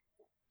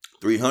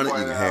 $300, you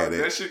can have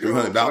that.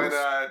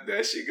 $300.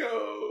 There she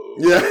go.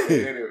 Yeah.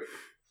 Anyway.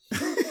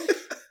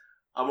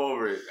 I'm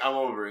over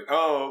it.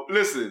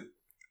 Listen.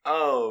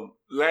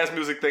 Last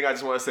music thing I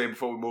just want to say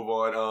before we move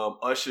on.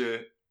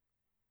 Usher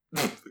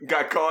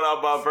got called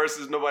out by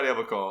Versus. Nobody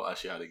ever called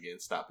Usher out again.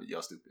 Stop it,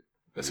 y'all stupid.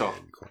 That's all.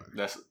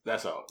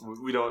 That's all.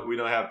 We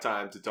don't have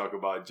time to talk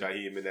about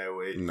Jaheim in that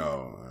way.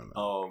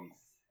 No.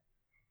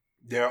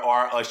 There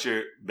are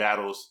Usher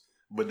battles,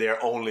 but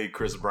they're only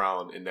Chris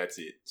Brown, and that's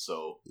it.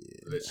 So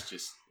let's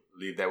just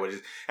leave that with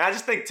it. And I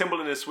just think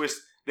Timbaland and Swizz,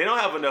 they don't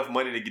have enough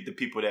money to get the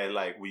people that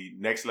like we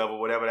next level,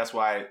 whatever. That's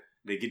why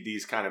they get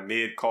these kind of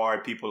mid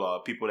card people,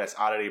 or people that's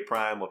out of their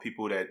prime, or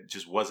people that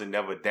just wasn't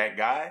never that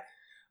guy.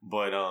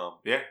 But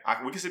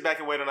we can sit back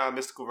and wait on our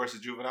Mystical versus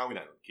Juvenile. We're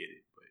not gonna get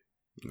it,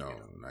 but no,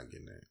 we're not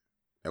getting that.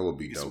 That would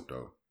be dope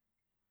though.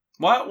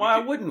 Why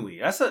wouldn't we?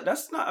 That's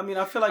not. I mean,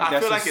 I feel like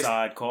that's a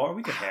side card.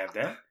 We could have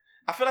that.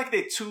 I feel like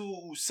they're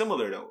too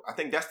similar though. I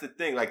think that's the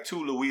thing. Like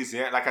two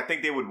Louisiana. Like I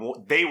think they would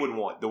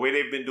want the way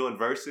they've been doing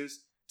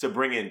verses to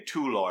bring in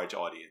 2 large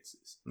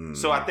audiences. Mm.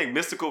 So I think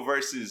Mystical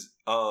versus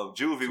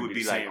Juvie would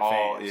be like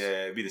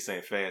it'd be the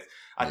same fans.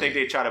 I think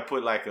they try to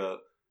put like a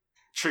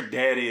Trick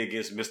Daddy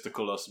against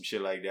Mystical or some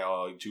shit like that,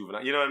 or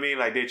Juvenile. You know what I mean?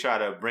 Like they try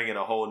to bring in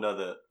a whole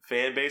nother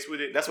fan base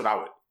with it. That's what I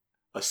would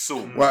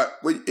assume. Well,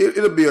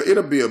 it'll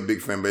be a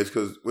big fan base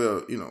because,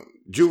 well, you know,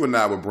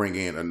 Juvenile will bring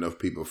in enough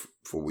people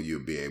for where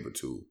you'll be able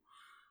to.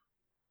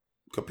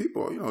 Cause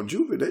people, you know,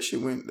 Juvie, that shit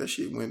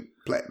went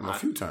platinum a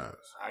few times.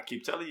 I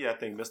keep telling you, I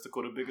think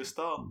Mystical the biggest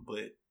star,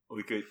 but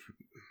we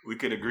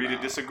could agree to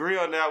disagree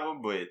on that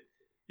one. But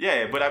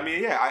I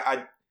mean,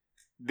 I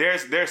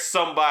there's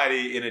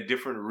somebody in a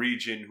different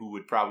region who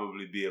would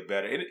probably be a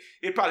better.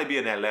 It'd probably be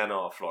an Atlanta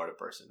or Florida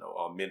person,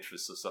 or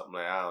Memphis or something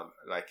like. I don't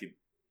like it.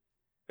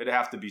 It'd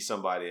have to be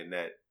somebody in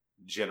that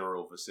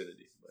general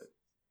vicinity, but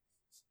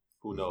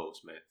who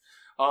knows, man?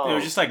 It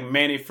was just like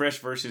Manny Fresh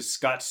versus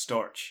Scott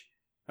Storch.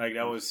 Like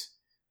that was.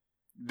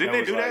 Didn't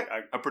they do that?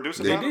 A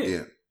producer? They did.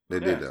 Yeah, they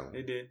did that one.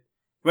 They did.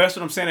 But that's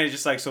what I'm saying. It's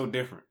just like so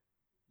different.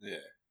 Yeah.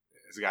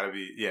 It's got to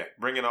be,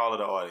 bring in all of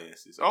the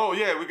audiences. Oh,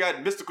 yeah, we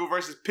got Mystical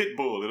versus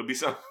Pitbull. It'll be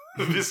something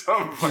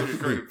fucking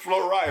great.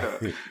 Flo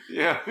Rida.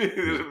 Yeah,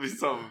 it'll be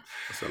something.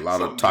 That's a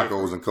lot of tacos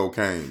different. And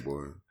cocaine,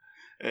 boy.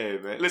 Hey,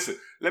 man. Listen,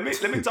 let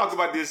me talk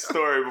about this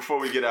story before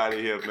we get out of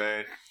here,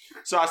 man.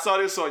 So I saw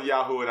this on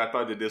Yahoo, and I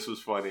thought that this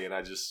was funny, and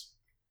I just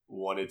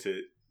wanted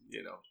to,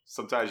 you know,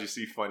 sometimes you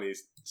see funny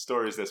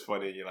stories that's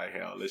funny, and you're like,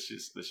 hell, let's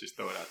just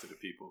throw it out to the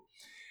people.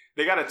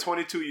 They got a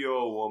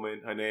 22-year-old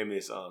woman. Her name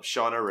is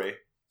Shauna Ray.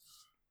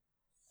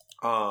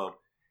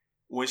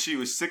 When she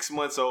was 6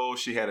 months old,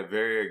 she had a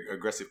very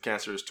aggressive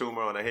cancerous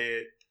tumor on her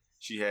head.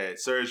 She had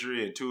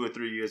surgery and 2 or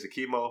 3 years of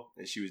chemo,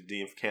 and she was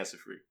deemed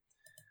cancer-free.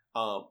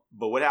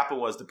 But what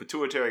happened was the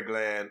pituitary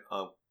gland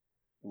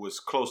was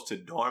close to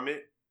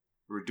dormant,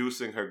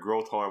 reducing her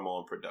growth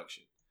hormone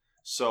production.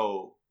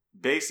 So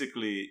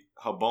basically,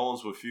 her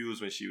bones were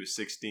fused when she was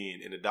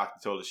 16, and the doctor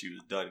told her she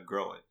was done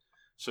growing.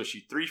 So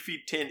she's 3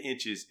 feet 10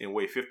 inches and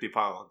weigh 50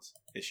 pounds,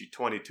 and she's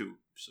 22.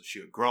 So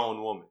she's a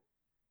grown woman.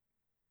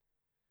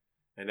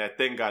 And that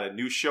thing got a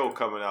new show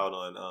coming out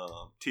on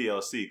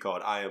TLC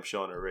called I Am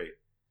Shauna Ray.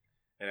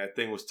 And that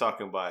thing was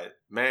talking about,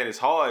 man, it's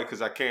hard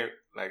because I can't,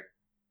 like,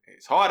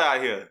 it's hard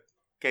out here.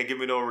 Can't give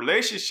me no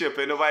relationship.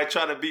 Ain't nobody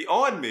trying to be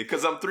on me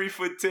because I'm 3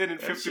 foot 10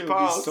 and 50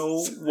 pounds. Be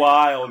so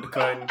wild,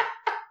 cuz.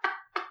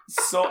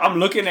 So I'm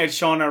looking at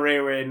Shauna Ray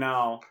right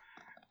now,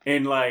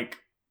 and like,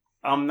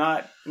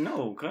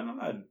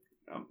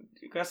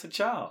 that's a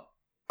child.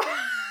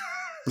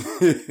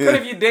 But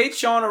if you date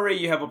Shauna Ray,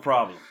 you have a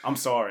problem. I'm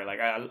sorry. Like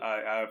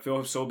I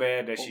feel so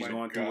bad that she's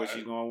going through what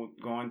she's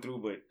going through,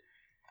 but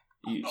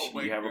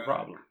you have a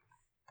problem.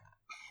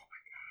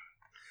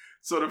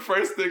 So the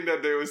first thing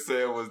that they were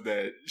saying was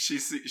that she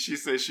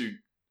said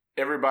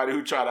everybody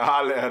who tried to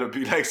holler at her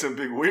be like some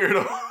big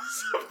weirdos,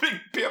 some big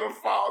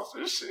pedophiles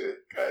and shit.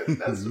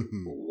 That's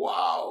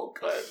wow,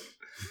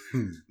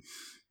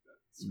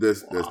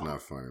 That's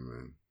not funny,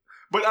 man.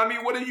 But I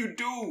mean, what do you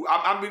do?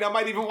 I mean, I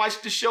might even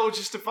watch the show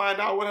just to find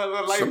out what her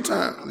life,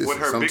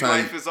 big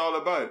life is all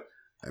about.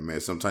 Hey man,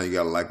 sometimes you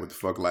gotta like what the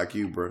fuck like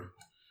you, bro.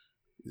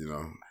 You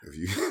know, if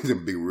you the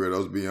big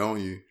weirdos be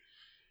on you.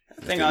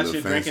 I think out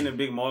here drinking the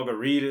big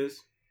margaritas.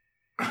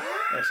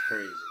 That's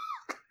crazy.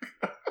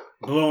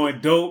 Blowing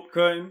dope,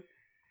 cutting.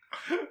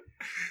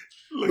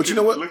 But you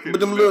know what? But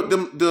them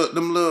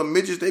little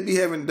midgets, they be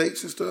having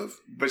dates and stuff.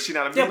 But she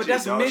not a midget. Yeah, but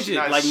that's midget.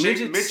 Like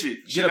midgets.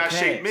 She not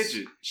shaped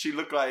midget. She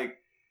look like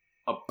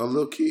a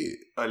little kid.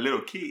 A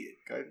little kid.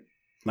 Okay?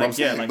 Like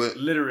but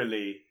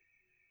literally,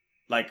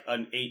 like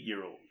an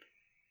 8-year-old.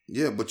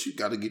 Yeah, but you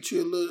got to get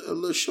you a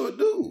little short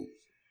dude.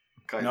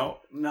 Okay. No,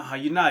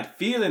 you're not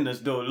feeling this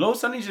though.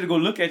 Los, I need you to go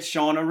look at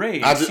Shauna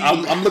Ray.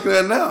 I'm looking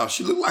at her now.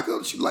 She look like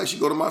she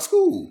go to my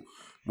school.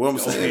 What I'm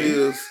saying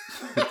is,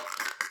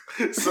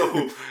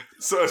 so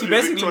she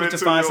basically needs to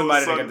find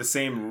somebody that got the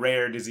same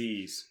rare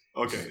disease.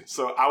 Okay,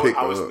 so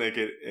I was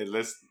thinking, and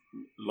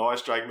Lord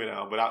strike me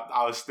down, but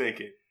I was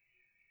thinking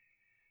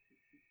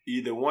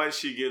either one,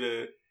 she get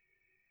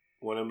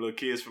one of them little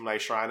kids from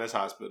like Shriners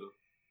Hospital.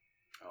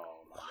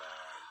 Oh my God,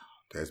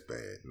 that's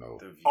bad. No.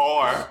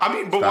 Or I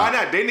mean, but why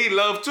not? They need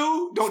love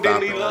too. Don't they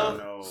need love?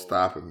 No.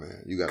 Stop it,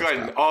 man. You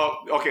gotta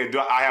stop. Okay.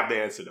 I have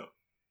the answer though.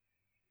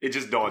 It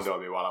just dawned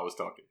on me while I was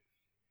talking.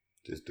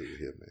 Just do it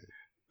here, man.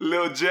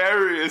 Lil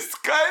Jarius,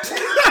 cut.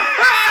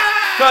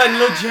 Cutting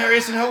Lil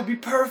Jarius and her would be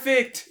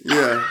perfect.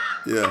 Yeah.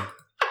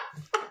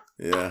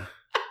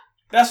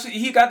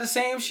 He got the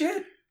same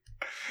shit.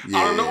 Yeah.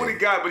 I don't know what he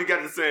got, but he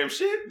got the same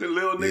shit. The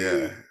little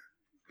nigga.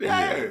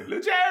 Yeah.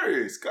 Lil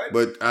Jarius, cut.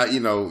 But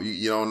you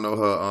don't know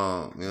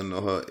her. You don't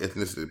know her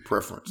ethnicity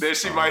preference. Then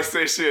she might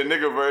say she a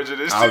nigga virgin.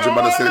 I was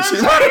about to say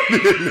she might be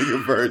a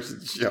nigga virgin.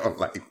 She don't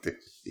like this.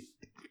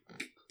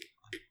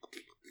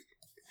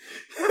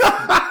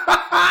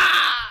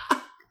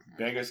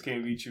 Beggars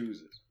can't be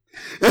choosers.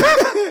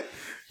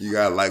 You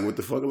gotta like what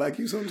the fuck like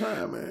you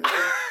sometime, man.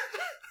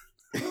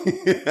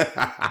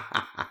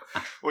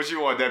 What you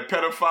want? That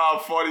pedophile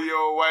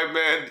 40-year-old white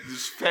man,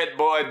 fat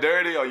boy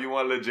dirty, or you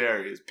want Lil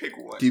Jarius? Pick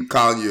one. Keep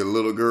calling you a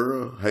little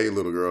girl. Hey,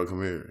 little girl,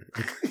 come here.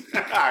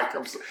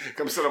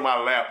 come sit on my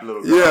lap,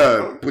 little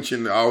girl. Yeah, put you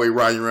in all the way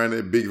riding around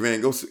that big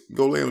van. Go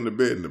lay on the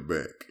bed in the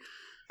back.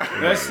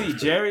 Let's see,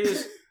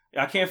 Jarius.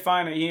 I can't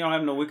find it. He don't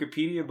have no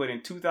Wikipedia, but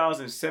in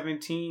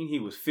 2017 he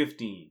was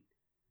 15.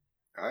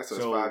 All right, so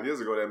it's 5 years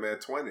ago. That man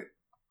 20.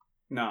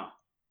 Nah.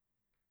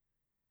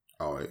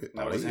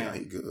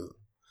 He good.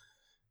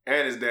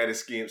 And his daddy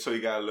schemed, so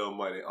he got a little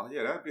money. Oh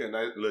yeah, that'd be a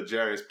nice little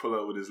Jarius pull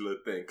up with his little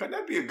thing. Couldn't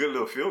that be a good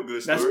little feel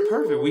good story? That's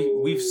perfect.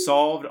 We've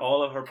solved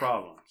all of her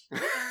problems.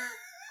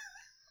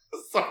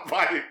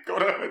 Somebody go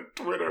to her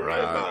Twitter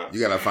right now. You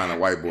gotta find a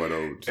white boy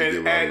though.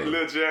 And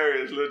Lil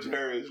Jarius.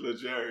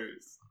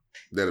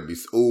 That'll be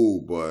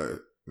boy.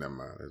 Never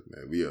mind.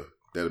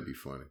 That'll be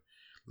funny.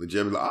 Lil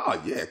Jarius like,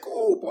 oh yeah,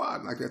 cool boy. I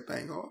knock that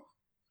thing off.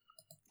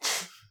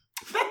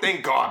 That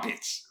thing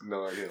garbage.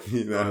 No, I don't.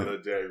 You know, Lil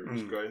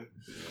Jarius, great.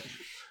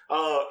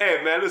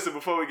 Hey man, listen.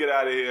 Before we get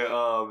out of here,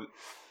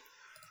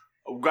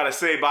 we gotta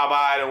say bye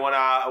bye to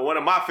one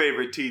of my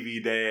favorite TV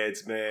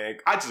dads, man.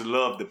 I just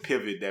love the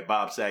pivot that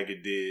Bob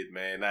Saget did,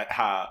 man.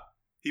 How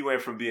he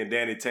went from being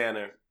Danny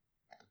Tanner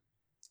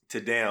to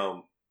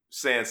damn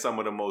saying some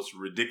of the most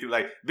ridiculous.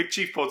 Like Big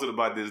Chief posted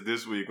about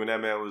this week when that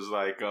man was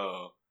like,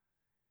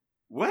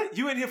 "What?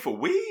 You in here for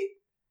weed?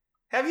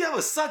 Have you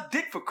ever sucked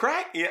dick for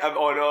crack?" Yeah,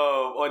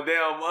 on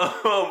damn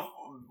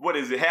what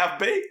is it? Half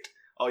Baked.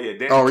 Oh yeah,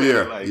 Danny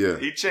Tanner,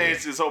 he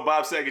changed his whole.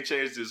 Bob Saget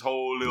changed his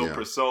whole little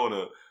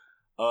persona.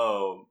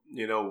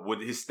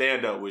 With his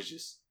stand up was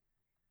just,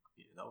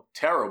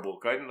 terrible,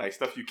 cutting like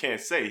stuff you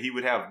can't say. He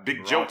would have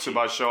big jokes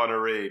about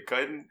Shauna Ray,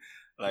 cutting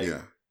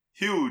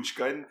huge,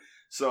 cutting.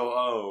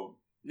 So,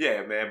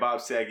 man, Bob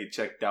Saget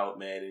checked out,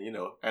 man, and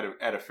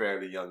at a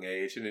fairly young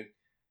age, and then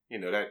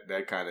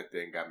that kind of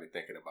thing got me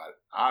thinking about it.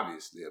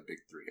 Obviously, a big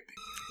three.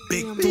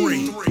 Big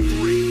three.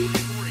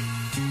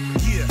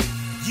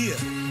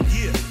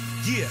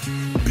 Yeah.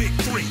 Big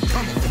three.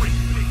 Come on.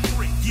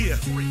 Yeah.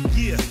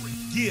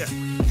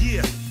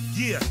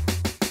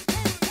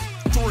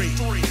 Three.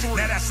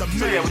 Now that's a man.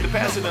 So with the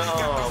passing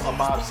of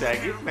Bob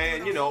Saget,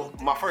 man,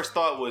 my first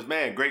thought was,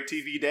 man, great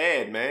TV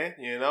dad, man,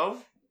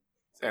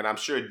 and I'm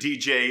sure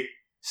DJ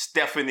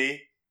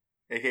Stephanie,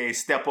 aka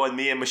Step On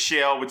Me, and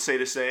Michelle would say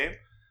the same.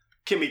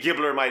 Kimmy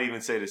Gibbler might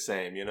even say the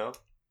same,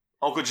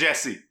 Uncle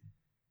Jesse,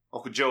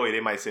 Uncle Joey,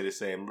 they might say the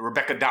same.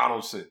 Rebecca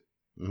Donaldson,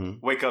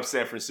 Wake Up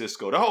San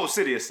Francisco, the whole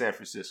city of San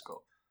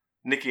Francisco.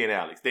 Nikki and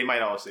Alex, they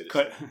might all say the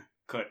same.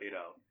 Cut it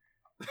out.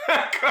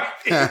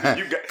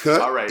 You got,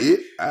 Cut all right. it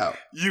out.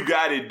 You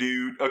got it,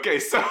 dude. Okay,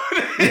 so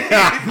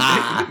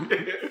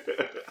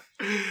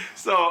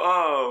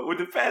with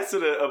the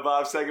passing of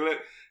Bob Saget,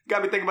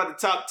 got me thinking about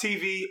the top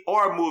TV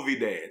or movie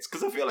dads.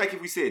 Because I feel like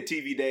if we said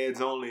TV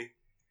dads only,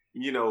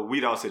 you know,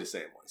 we'd all say the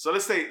same one. So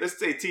let's say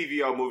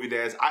TV or movie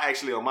dads. I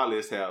actually on my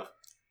list have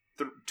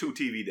 2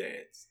 TV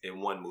dads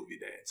and 1 movie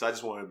dad. So I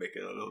just wanted to make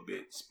it a little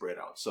bit spread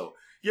out. So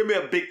give me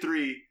a big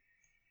 3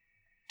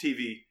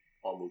 TV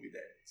or movie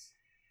dads.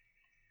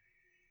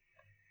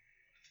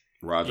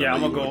 Roger, Yeah,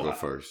 I'm gonna go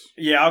first.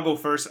 Yeah, I'll go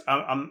first.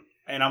 I'm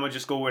gonna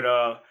just go with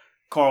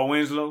Carl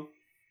Winslow.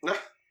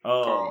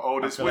 Carl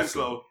Otis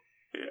Winslow.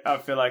 I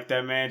feel like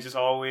that man just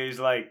always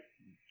like,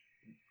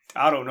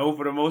 I don't know,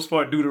 for the most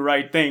part, do the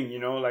right thing. You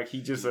know, like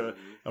he just a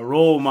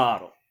role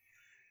model.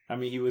 I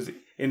mean, he was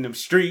in them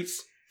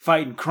streets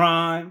fighting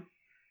crime.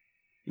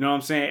 You know what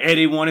I'm saying?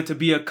 Eddie wanted to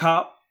be a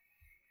cop.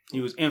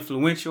 He was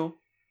influential.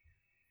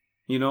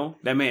 You know,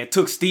 that man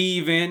took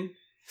Steve in.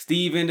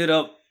 Steve ended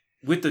up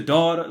with the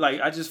daughter.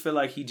 Like, I just feel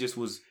like he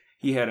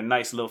had a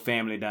nice little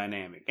family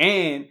dynamic.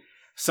 And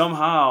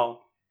somehow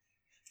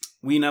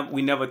we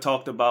never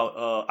talked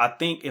about, I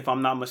think if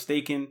I'm not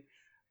mistaken,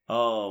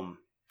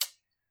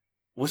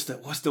 what's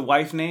the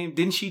wife name?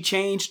 Didn't she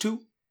change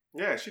too?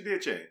 Yeah, she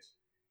did change.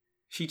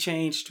 She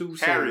changed too.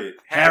 So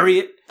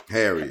Harriet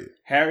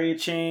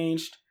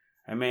changed.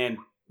 And man,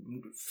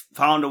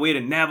 found a way to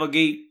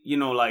navigate, you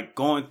know, like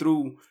going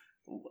through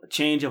a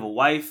change of a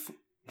wife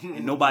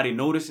and nobody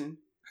noticing.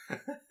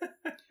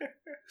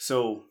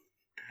 So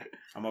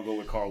I'm gonna go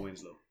with Carl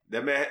Winslow.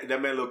 That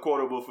man looked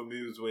quotable for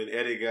me was when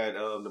Eddie got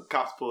the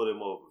cops pulled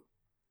him over.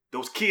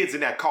 Those kids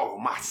in that car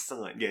were my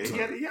son. Yeah, he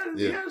had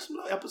some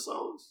little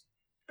episodes.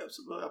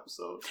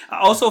 I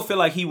also feel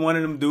like he one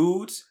of them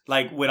dudes,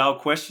 like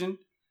without question.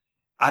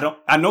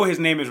 I know his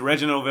name is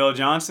Reginald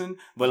VelJohnson,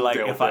 but like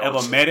if I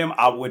ever met him,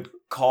 I would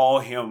call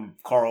him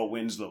Carl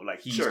Winslow.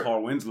 Like he's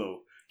Carl Winslow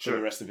for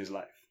the rest of his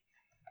life.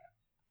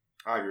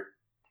 I agree.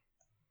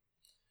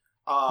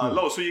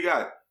 Los, who you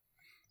got?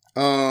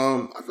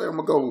 I think I'm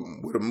gonna go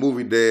with a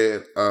movie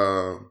dad.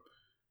 I'm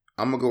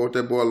gonna go with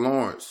that boy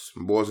Lawrence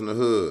from Boys in the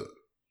Hood.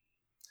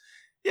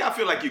 Yeah, I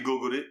feel like you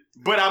Googled it.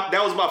 But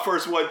that was my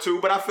first one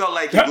too, but I felt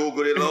like you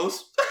Googled it,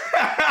 Los.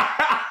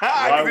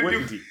 Why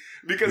wouldn't he?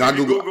 Because if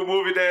you Google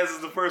movie dads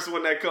is the first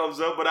one that comes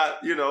up, but I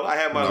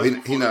had my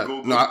list before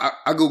Google. No,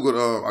 I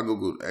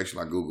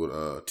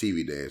Googled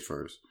TV dads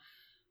first.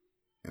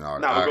 Go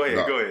ahead.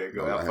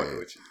 I'm fucking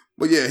with you.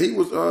 But yeah, he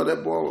was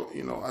that boy.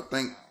 You know, I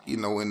think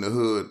in the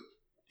hood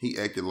he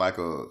acted like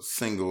a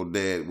single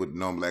dad with a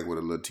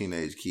little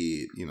teenage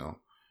kid. You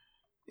know,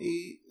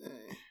 I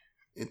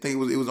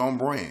think it was on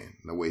brand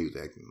the way he was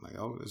acting. Like,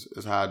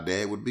 that's how a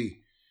dad would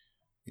be.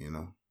 You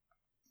know.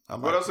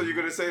 What else are you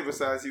gonna say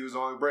besides he was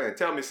on brand?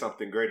 Tell me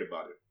something great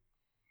about it.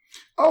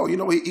 Oh, you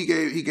know, he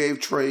gave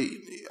Trey.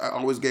 I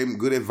always gave him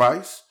good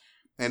advice,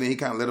 and then he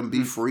kind of let him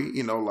be free.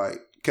 You know, like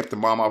kept the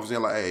mom off his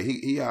end. Like,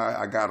 hey,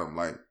 I got him.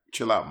 Like,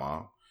 chill out,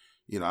 mom.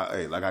 You know,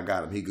 I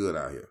got him. He good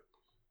out here.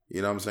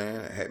 You know what I'm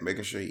saying?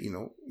 Making sure he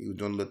was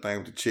doing a little thing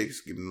with the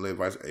chicks, giving them a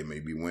little advice. Hey,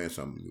 maybe win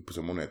something. Put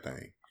some on that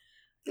thing.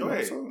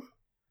 So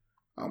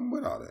I'm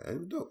with all that. It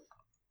was dope.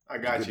 I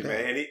got you,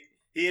 man. And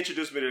he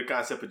introduced me to the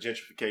concept of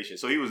gentrification.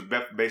 So he was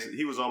basically,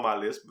 he was on my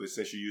list, but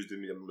since you used it,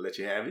 I'm going to let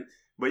you have it.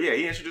 But yeah,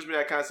 he introduced me to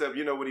that concept,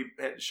 you know, when he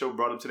had the show,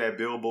 brought him to that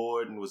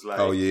billboard and was like,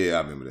 oh yeah,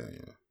 I remember that,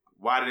 yeah.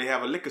 Why do they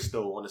have a liquor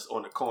store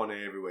on the corner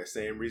everywhere?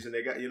 Same reason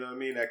they got, you know what I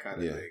mean? That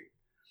kind of thing.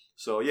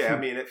 So yeah, I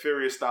mean, that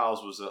Furious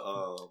Styles was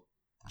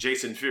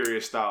Jason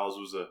Furious Styles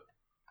was a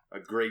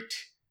great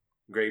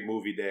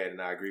movie dad,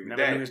 and I agree with that.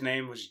 Never knew his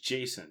name was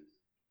Jason.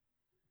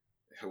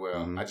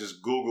 Well, I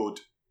just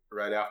Googled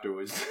right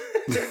afterwards.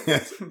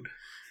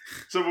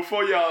 So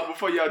before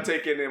y'all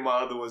take any of my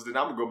other ones, then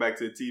I'm gonna go back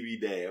to the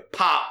TV dad.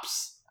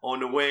 Pops on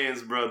the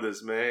Wayans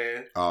Brothers,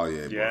 man. Oh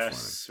yeah,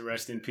 yes.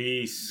 Rest in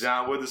peace,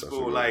 John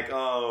Witherspoon. Like,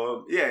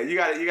 you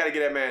gotta get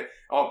that man.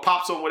 Or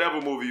Pops on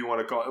whatever movie you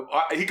want to call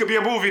it. He could be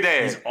a movie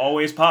dad. He's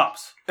always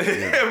Pops.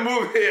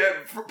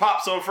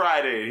 Pops on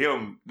Friday.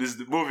 This is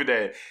the movie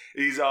dad.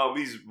 He's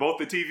both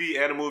the TV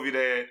and a movie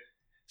dad.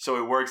 So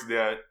it works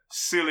there.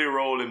 Silly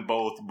role in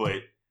both,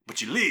 but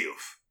you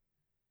live.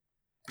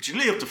 But you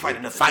live to fight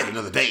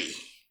another day.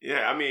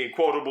 Yeah, I mean,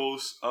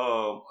 quotables,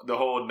 the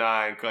whole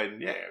 9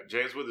 cutting. Yeah,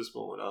 James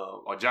Witherspoon,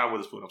 or John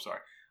Witherspoon, I'm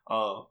sorry.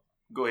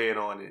 Go ahead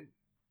on and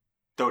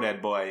throw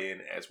that boy in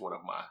as one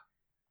of my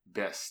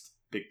best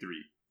big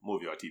 3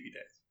 movie or TV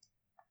dads.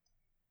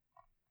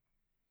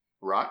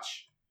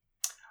 Rach?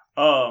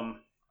 I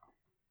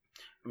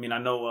mean, I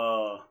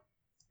know,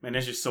 man,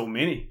 there's just so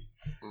many.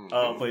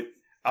 Mm-hmm. But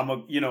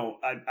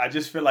I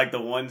just feel like the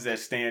ones that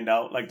stand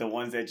out, like the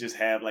ones that just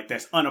have, like,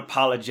 that's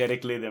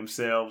unapologetically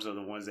themselves are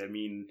the ones that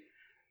mean,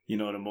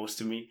 the most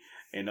to me.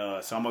 And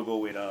so I'm going to go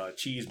with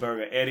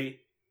Cheeseburger Eddie,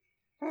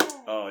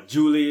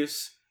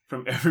 Julius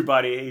from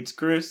Everybody Hates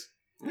Chris.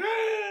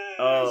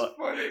 That's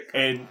funny.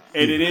 And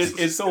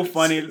it's so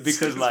funny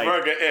because, like,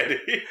 Cheeseburger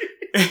Eddie.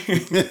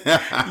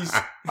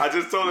 I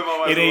just told him I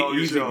watched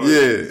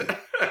it. Yeah.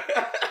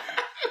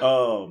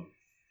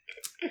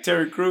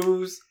 Terry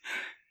Crews,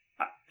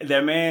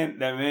 that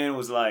man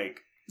was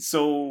like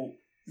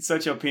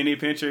such a penny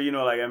pincher, you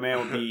know, like that man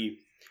would be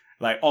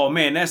like, oh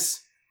man,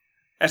 that's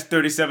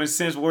 37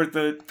 cents worth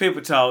of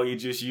paper towel you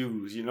just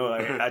used, you know,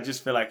 like I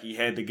just feel like he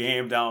had the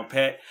game down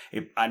pat.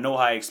 I know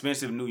how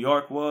expensive New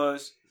York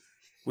was,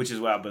 which is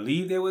where I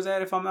believe they was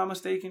at, if I'm not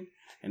mistaken,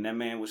 and that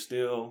man was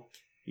still,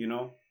 you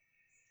know,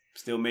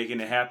 still making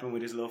it happen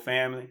with his little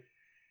family,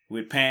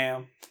 with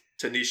Pam.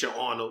 Tanisha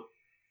Arnold.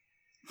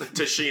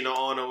 Tashina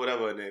Arnold,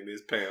 whatever her name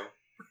is, Pam.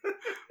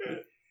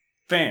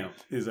 Pam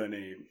is her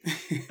name.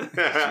 She ain't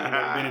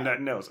never been in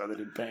nothing else other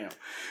than Pam.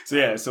 So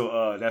yeah,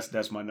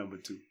 that's my number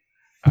 2.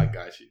 I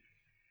got you.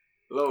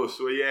 Los,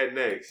 where you at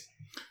next?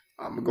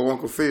 I'm gonna go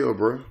Uncle Phil,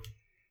 bro.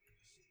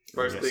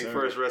 First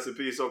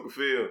recipe, Uncle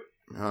Phil.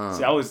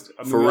 See, I was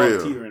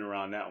teetering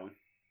around that one.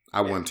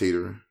 I wasn't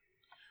teetering.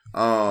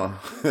 No,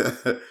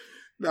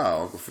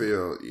 Uncle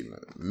Phil, you know,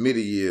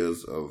 many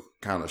years of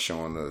kind of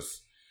showing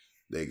us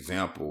the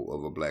example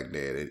of a black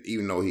dad. And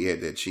even though he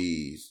had that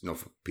cheese, you know,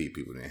 for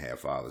people didn't have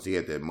fathers, he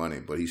had that money,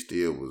 but he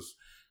still was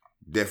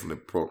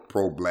definitely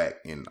pro-black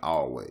in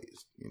all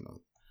ways. You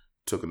know,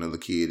 took another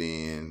kid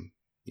in,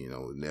 you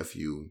know, a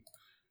nephew,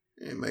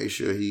 and made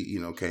sure he, you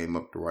know, came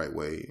up the right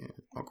way. And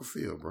Uncle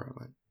Phil, bro,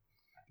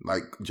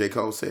 like J.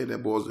 Cole said,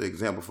 that boy's an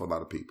example for a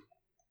lot of people.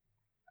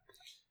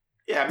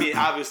 Yeah, I mean,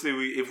 obviously,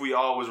 if we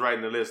all was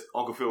writing the list,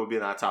 Uncle Phil would be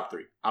in our top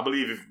 3. I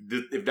believe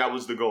if that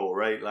was the goal,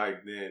 right?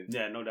 Like, then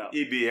yeah, no doubt,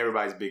 he'd be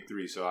everybody's big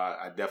 3. So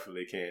I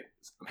definitely can't.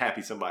 I'm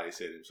happy somebody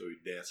said him, so we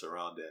dance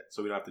around that,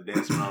 so we don't have to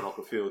dance around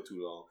Uncle Phil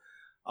too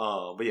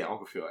long. But yeah,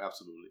 Uncle Phil,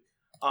 absolutely.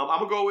 I'm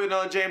gonna go with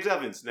James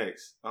Evans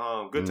next.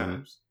 Good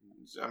times.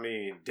 I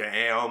mean,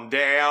 damn.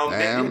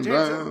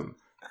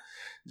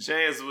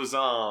 James was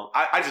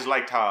I just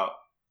liked how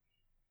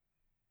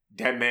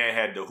that man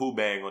had the who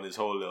bang on his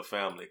whole little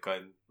family,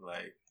 cutting.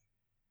 Like,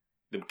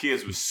 them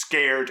kids were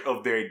scared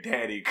of their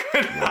daddy,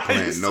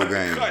 playing no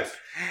games.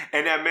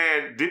 And that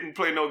man didn't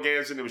play no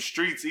games in them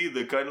streets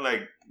either, cutting.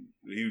 Like,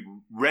 he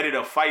ready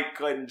to fight,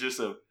 cutting, just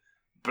a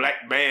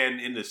black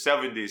man in the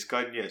 70s,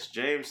 cutting. Yes,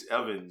 James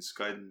Evans,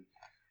 cutting,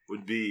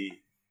 would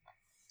be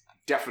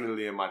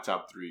definitely in my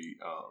top 3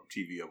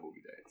 TV or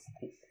movie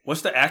days.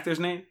 What's the actor's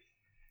name?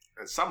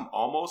 Some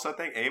almost, I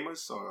think,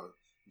 Amos or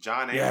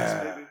John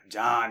Amos, maybe?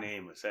 John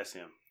Amos, that's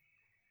him.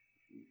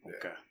 Yeah.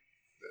 Okay.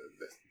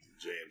 That's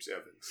James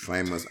Evans.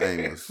 Famous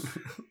Amos.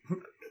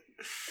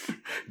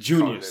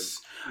 Junius.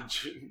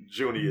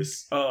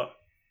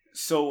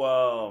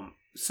 So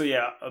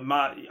yeah,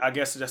 I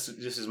guess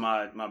this is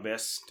my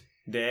best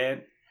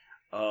dad.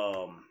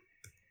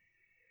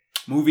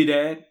 Movie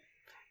dad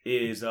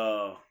is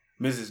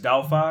Mrs.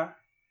 Doubtfire.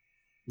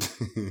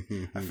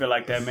 I feel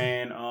like that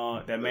man,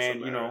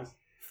 you know.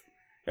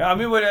 Yeah, I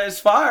mean, but it's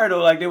fire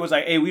though. Like, they was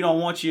like, "Hey, we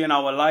don't want you in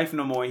our life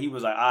no more." And he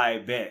was like, "I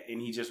bet."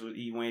 And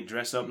he went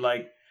dressed up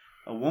like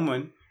a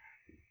woman,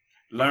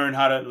 learned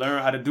how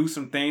to do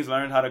some things,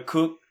 learned how to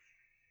cook,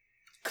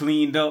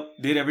 cleaned up,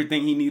 did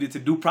everything he needed to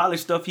do. Probably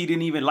stuff he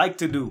didn't even like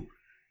to do.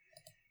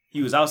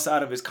 He was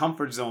outside of his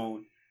comfort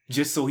zone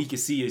just so he could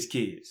see his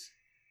kids.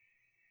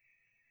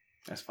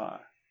 That's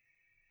fire.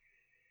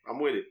 I'm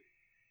with it.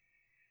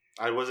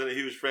 I wasn't a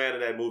huge fan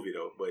of that movie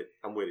though, but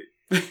I'm with it.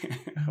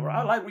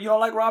 You don't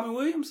like Robin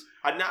Williams?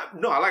 I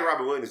like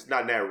Robin Williams.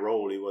 Not in that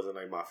role. He wasn't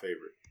like my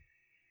favorite.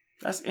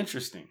 That's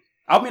interesting.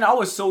 I mean, I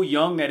was so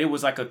young that it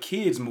was like a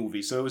kid's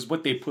movie, so it was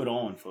what they put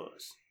on for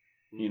us.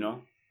 You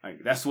know,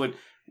 like that's what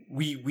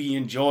we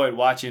enjoyed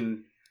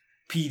watching.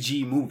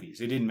 PG movies.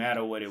 It didn't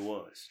matter what it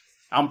was.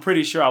 I'm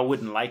pretty sure I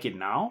wouldn't like it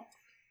now,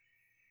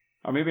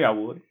 or maybe I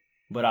would,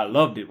 but I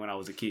loved it when I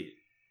was a kid.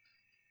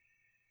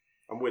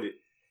 I'm with it.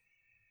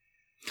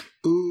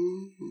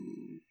 Ooh.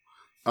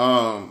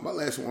 My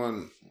last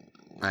one,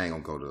 I ain't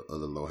gonna go to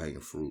other low hanging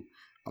fruit.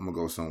 I'm gonna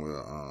go somewhere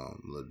a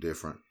little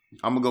different.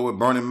 I'm gonna go with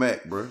Bernie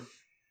Mac, bro.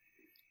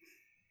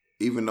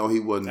 Even though he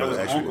wasn't the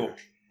actual uncle.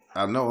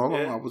 I know, hold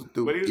on, I was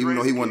through. Even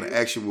though he wasn't the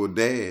actual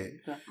dad,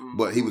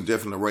 but he was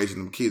definitely raising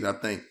them kids. I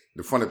think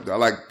the funny, I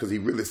like, because he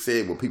really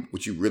said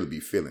what you really be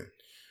feeling.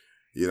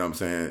 You know what I'm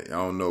saying? I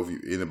don't know if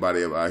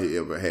anybody out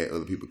here ever had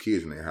other people's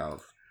kids in their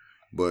house,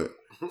 but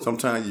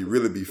sometimes you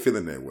really be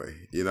feeling that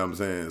way. You know what I'm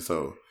saying?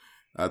 So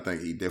I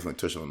think he definitely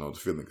touched on those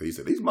feelings, because he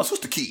said, "These are my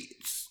sister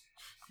kids,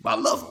 but I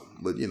love them."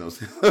 But you know,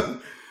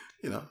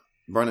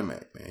 Bernie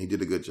Mac, man, he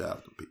did a good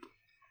job with people.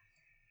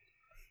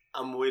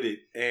 I'm with it,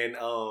 and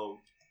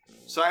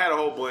so I had a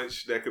whole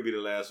bunch. That could be the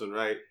last one,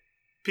 right?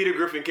 Peter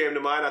Griffin came to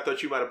mind. I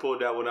thought you might have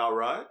pulled that one out,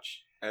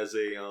 Raj, as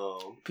a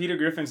Peter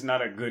Griffin's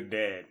not a good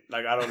dad.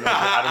 Like, I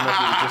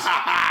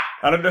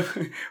don't know if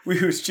we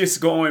was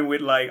just going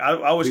with, like,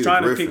 I was Peter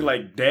trying Griffin. To pick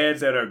like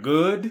dads that are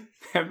good.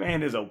 That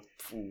man is a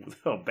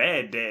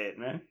bad dad,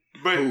 man.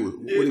 But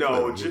you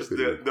know, just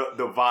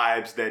the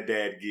vibes that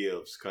dad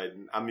gives.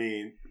 I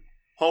mean,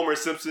 Homer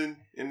Simpson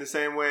in the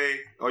same way.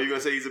 Or are you gonna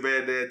say he's a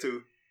bad dad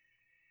too?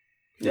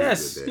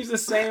 Yes, he's the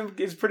same.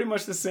 He's pretty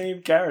much the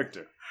same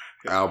character.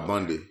 Al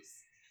Bundy.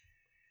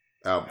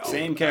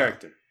 Same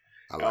character.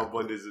 Al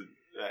Bundy's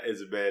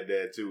is a bad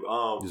dad too.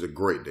 He's a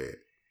great dad.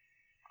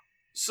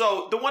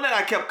 So the one that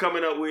I kept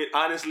coming up with,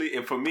 honestly,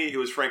 and for me, it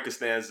was Frank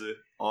Costanza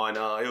on.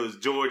 It was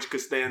George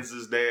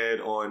Costanza's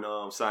dad on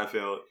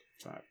Seinfeld.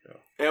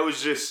 It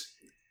was just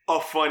a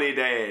funny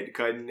dad,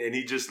 and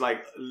he just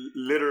like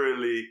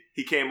literally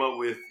he came up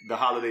with the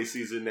holiday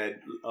season that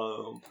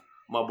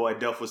my boy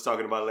Duff was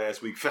talking about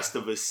last week,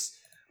 Festivus,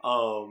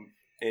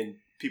 and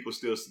people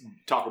still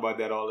talk about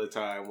that all the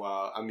time.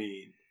 Wow, I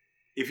mean,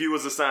 if you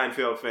was a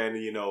Seinfeld fan,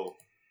 you know,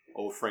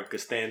 old Frank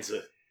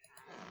Costanza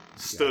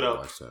stood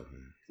up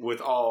with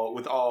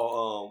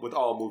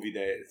all movie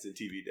dads and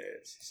TV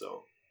dads.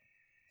 So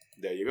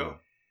there you go.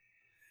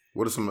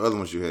 What are some other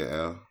ones you had,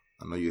 Al?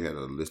 I know you had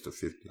a list of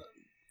 50.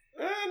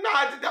 No,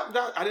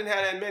 I didn't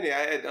have that many. I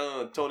had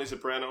Tony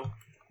Soprano,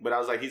 but I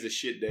was like, he's a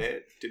shit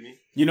dad to me.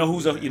 You know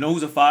who's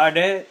a fire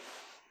dad?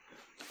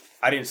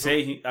 I didn't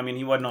say he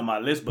wasn't on my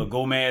list, but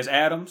Gomez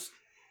Adams.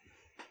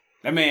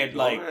 That man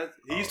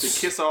he used to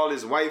kiss all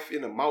his wife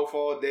in the mouth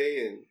all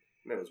day, and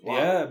that was wild.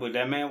 Yeah, but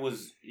that man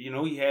was,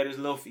 he had his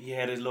little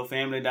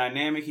family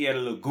dynamic. He had a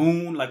little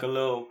goon, like a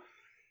little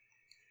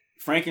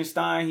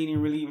Frankenstein. He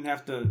didn't really even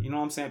have to,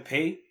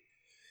 pay.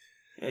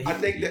 Yeah,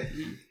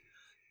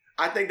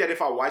 I think that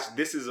if I watch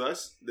This Is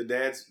Us, the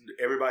dads,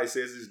 everybody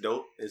says it's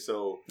dope, and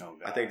so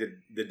I think that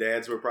the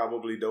dads were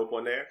probably dope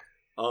on there.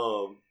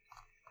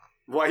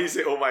 Why you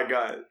say, oh my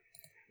God?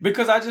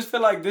 Because I just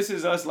feel like This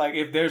Is Us, like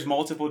if there's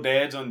multiple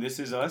dads on This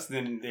Is Us,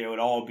 then they would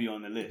all be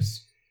on the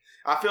list.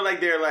 I feel like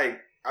they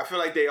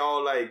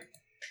all like,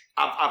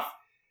 I've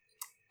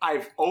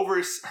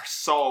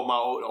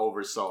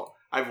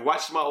I've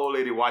watched my old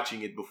lady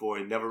watching it before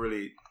and never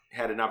really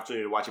had an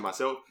opportunity to watch it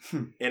myself.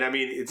 And I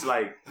mean, it's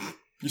like,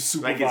 you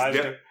supervised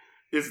her.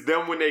 It's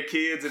them when they're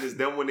kids and it's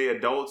them when they're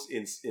adults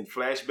in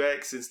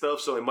flashbacks and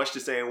stuff. So in much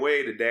the same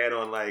way, the dad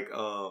on like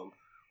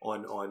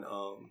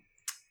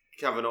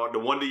Kevin Hart, the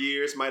Wonder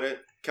Years might have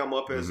come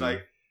up as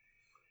like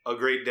a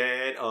great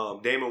dad.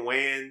 Damon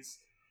Wayans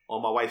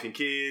on My Wife and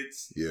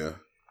Kids,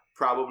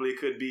 probably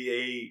could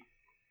be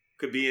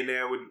in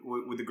there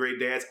with the great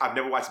dads. I've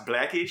never watched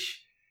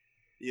Blackish,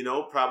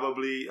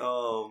 probably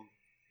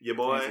your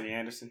boy Anthony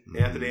Anderson.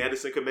 Anthony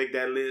Anderson could make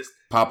that list.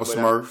 Papa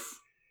Smurf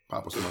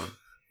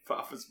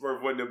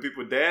wasn't them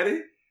people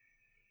daddy.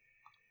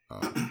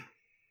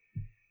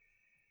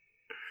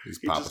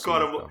 He just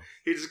caught him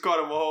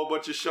a whole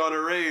bunch of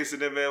Shauna Rays,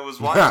 and that man was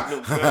watching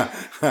them.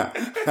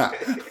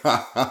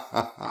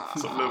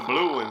 Some little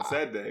blue one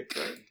said that.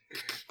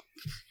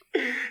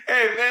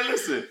 Hey man,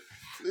 listen.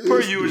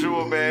 Per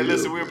usual, man.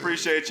 Listen, we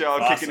appreciate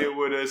y'all kicking it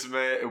with us,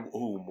 man.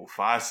 Ooh,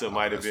 Mufasa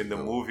might have been the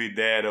movie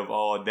dad of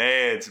all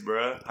dads,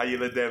 bruh. How you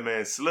let that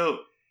man slip?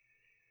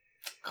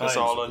 That's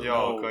all on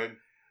y'all, Cutting.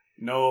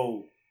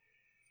 No,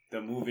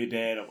 the movie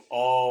dad of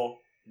all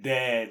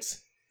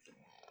dads,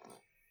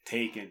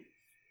 Taken.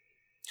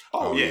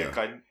 Oh yeah,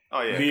 Cutting.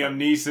 Oh yeah, Liam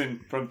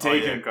Neeson from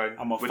Taken.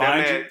 I'm gonna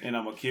find you and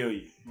I'm gonna kill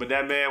you. But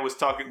that man was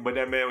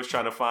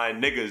trying to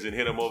find niggas and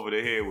hit him over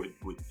the head with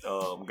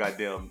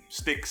goddamn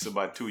sticks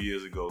about 2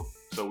 years ago.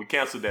 So we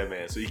canceled that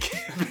man. So he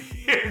can't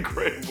be a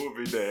great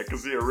movie dad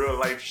because he's a real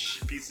life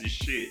piece of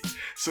shit.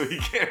 So he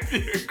can't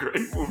be a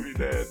great movie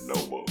dad no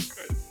more.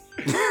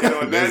 And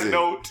on that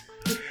note,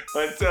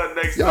 until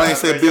next time, y'all ain't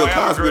say Bill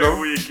Cosby though. Have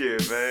a great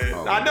weekend,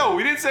 man. I know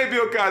we didn't say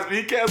Bill Cosby.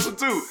 He canceled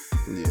too.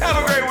 Have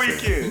a great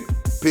weekend.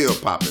 Pill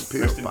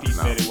popping. Rest in peace,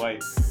 Betty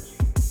White.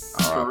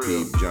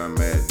 R.I.P. John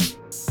Madden.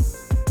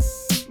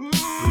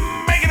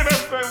 Make it the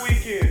best friend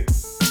weekend.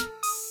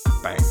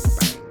 Bang,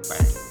 bang,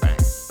 bang, bang,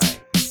 bang,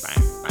 bang,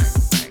 bang,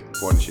 bang.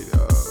 Important shit.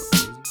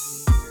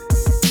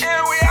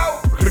 And we out.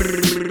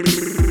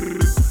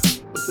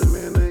 What's that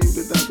man name?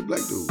 The Dr.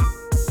 Black dude.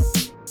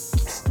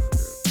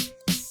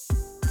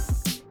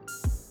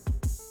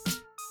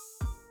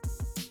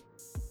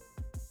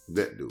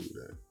 That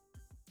dude.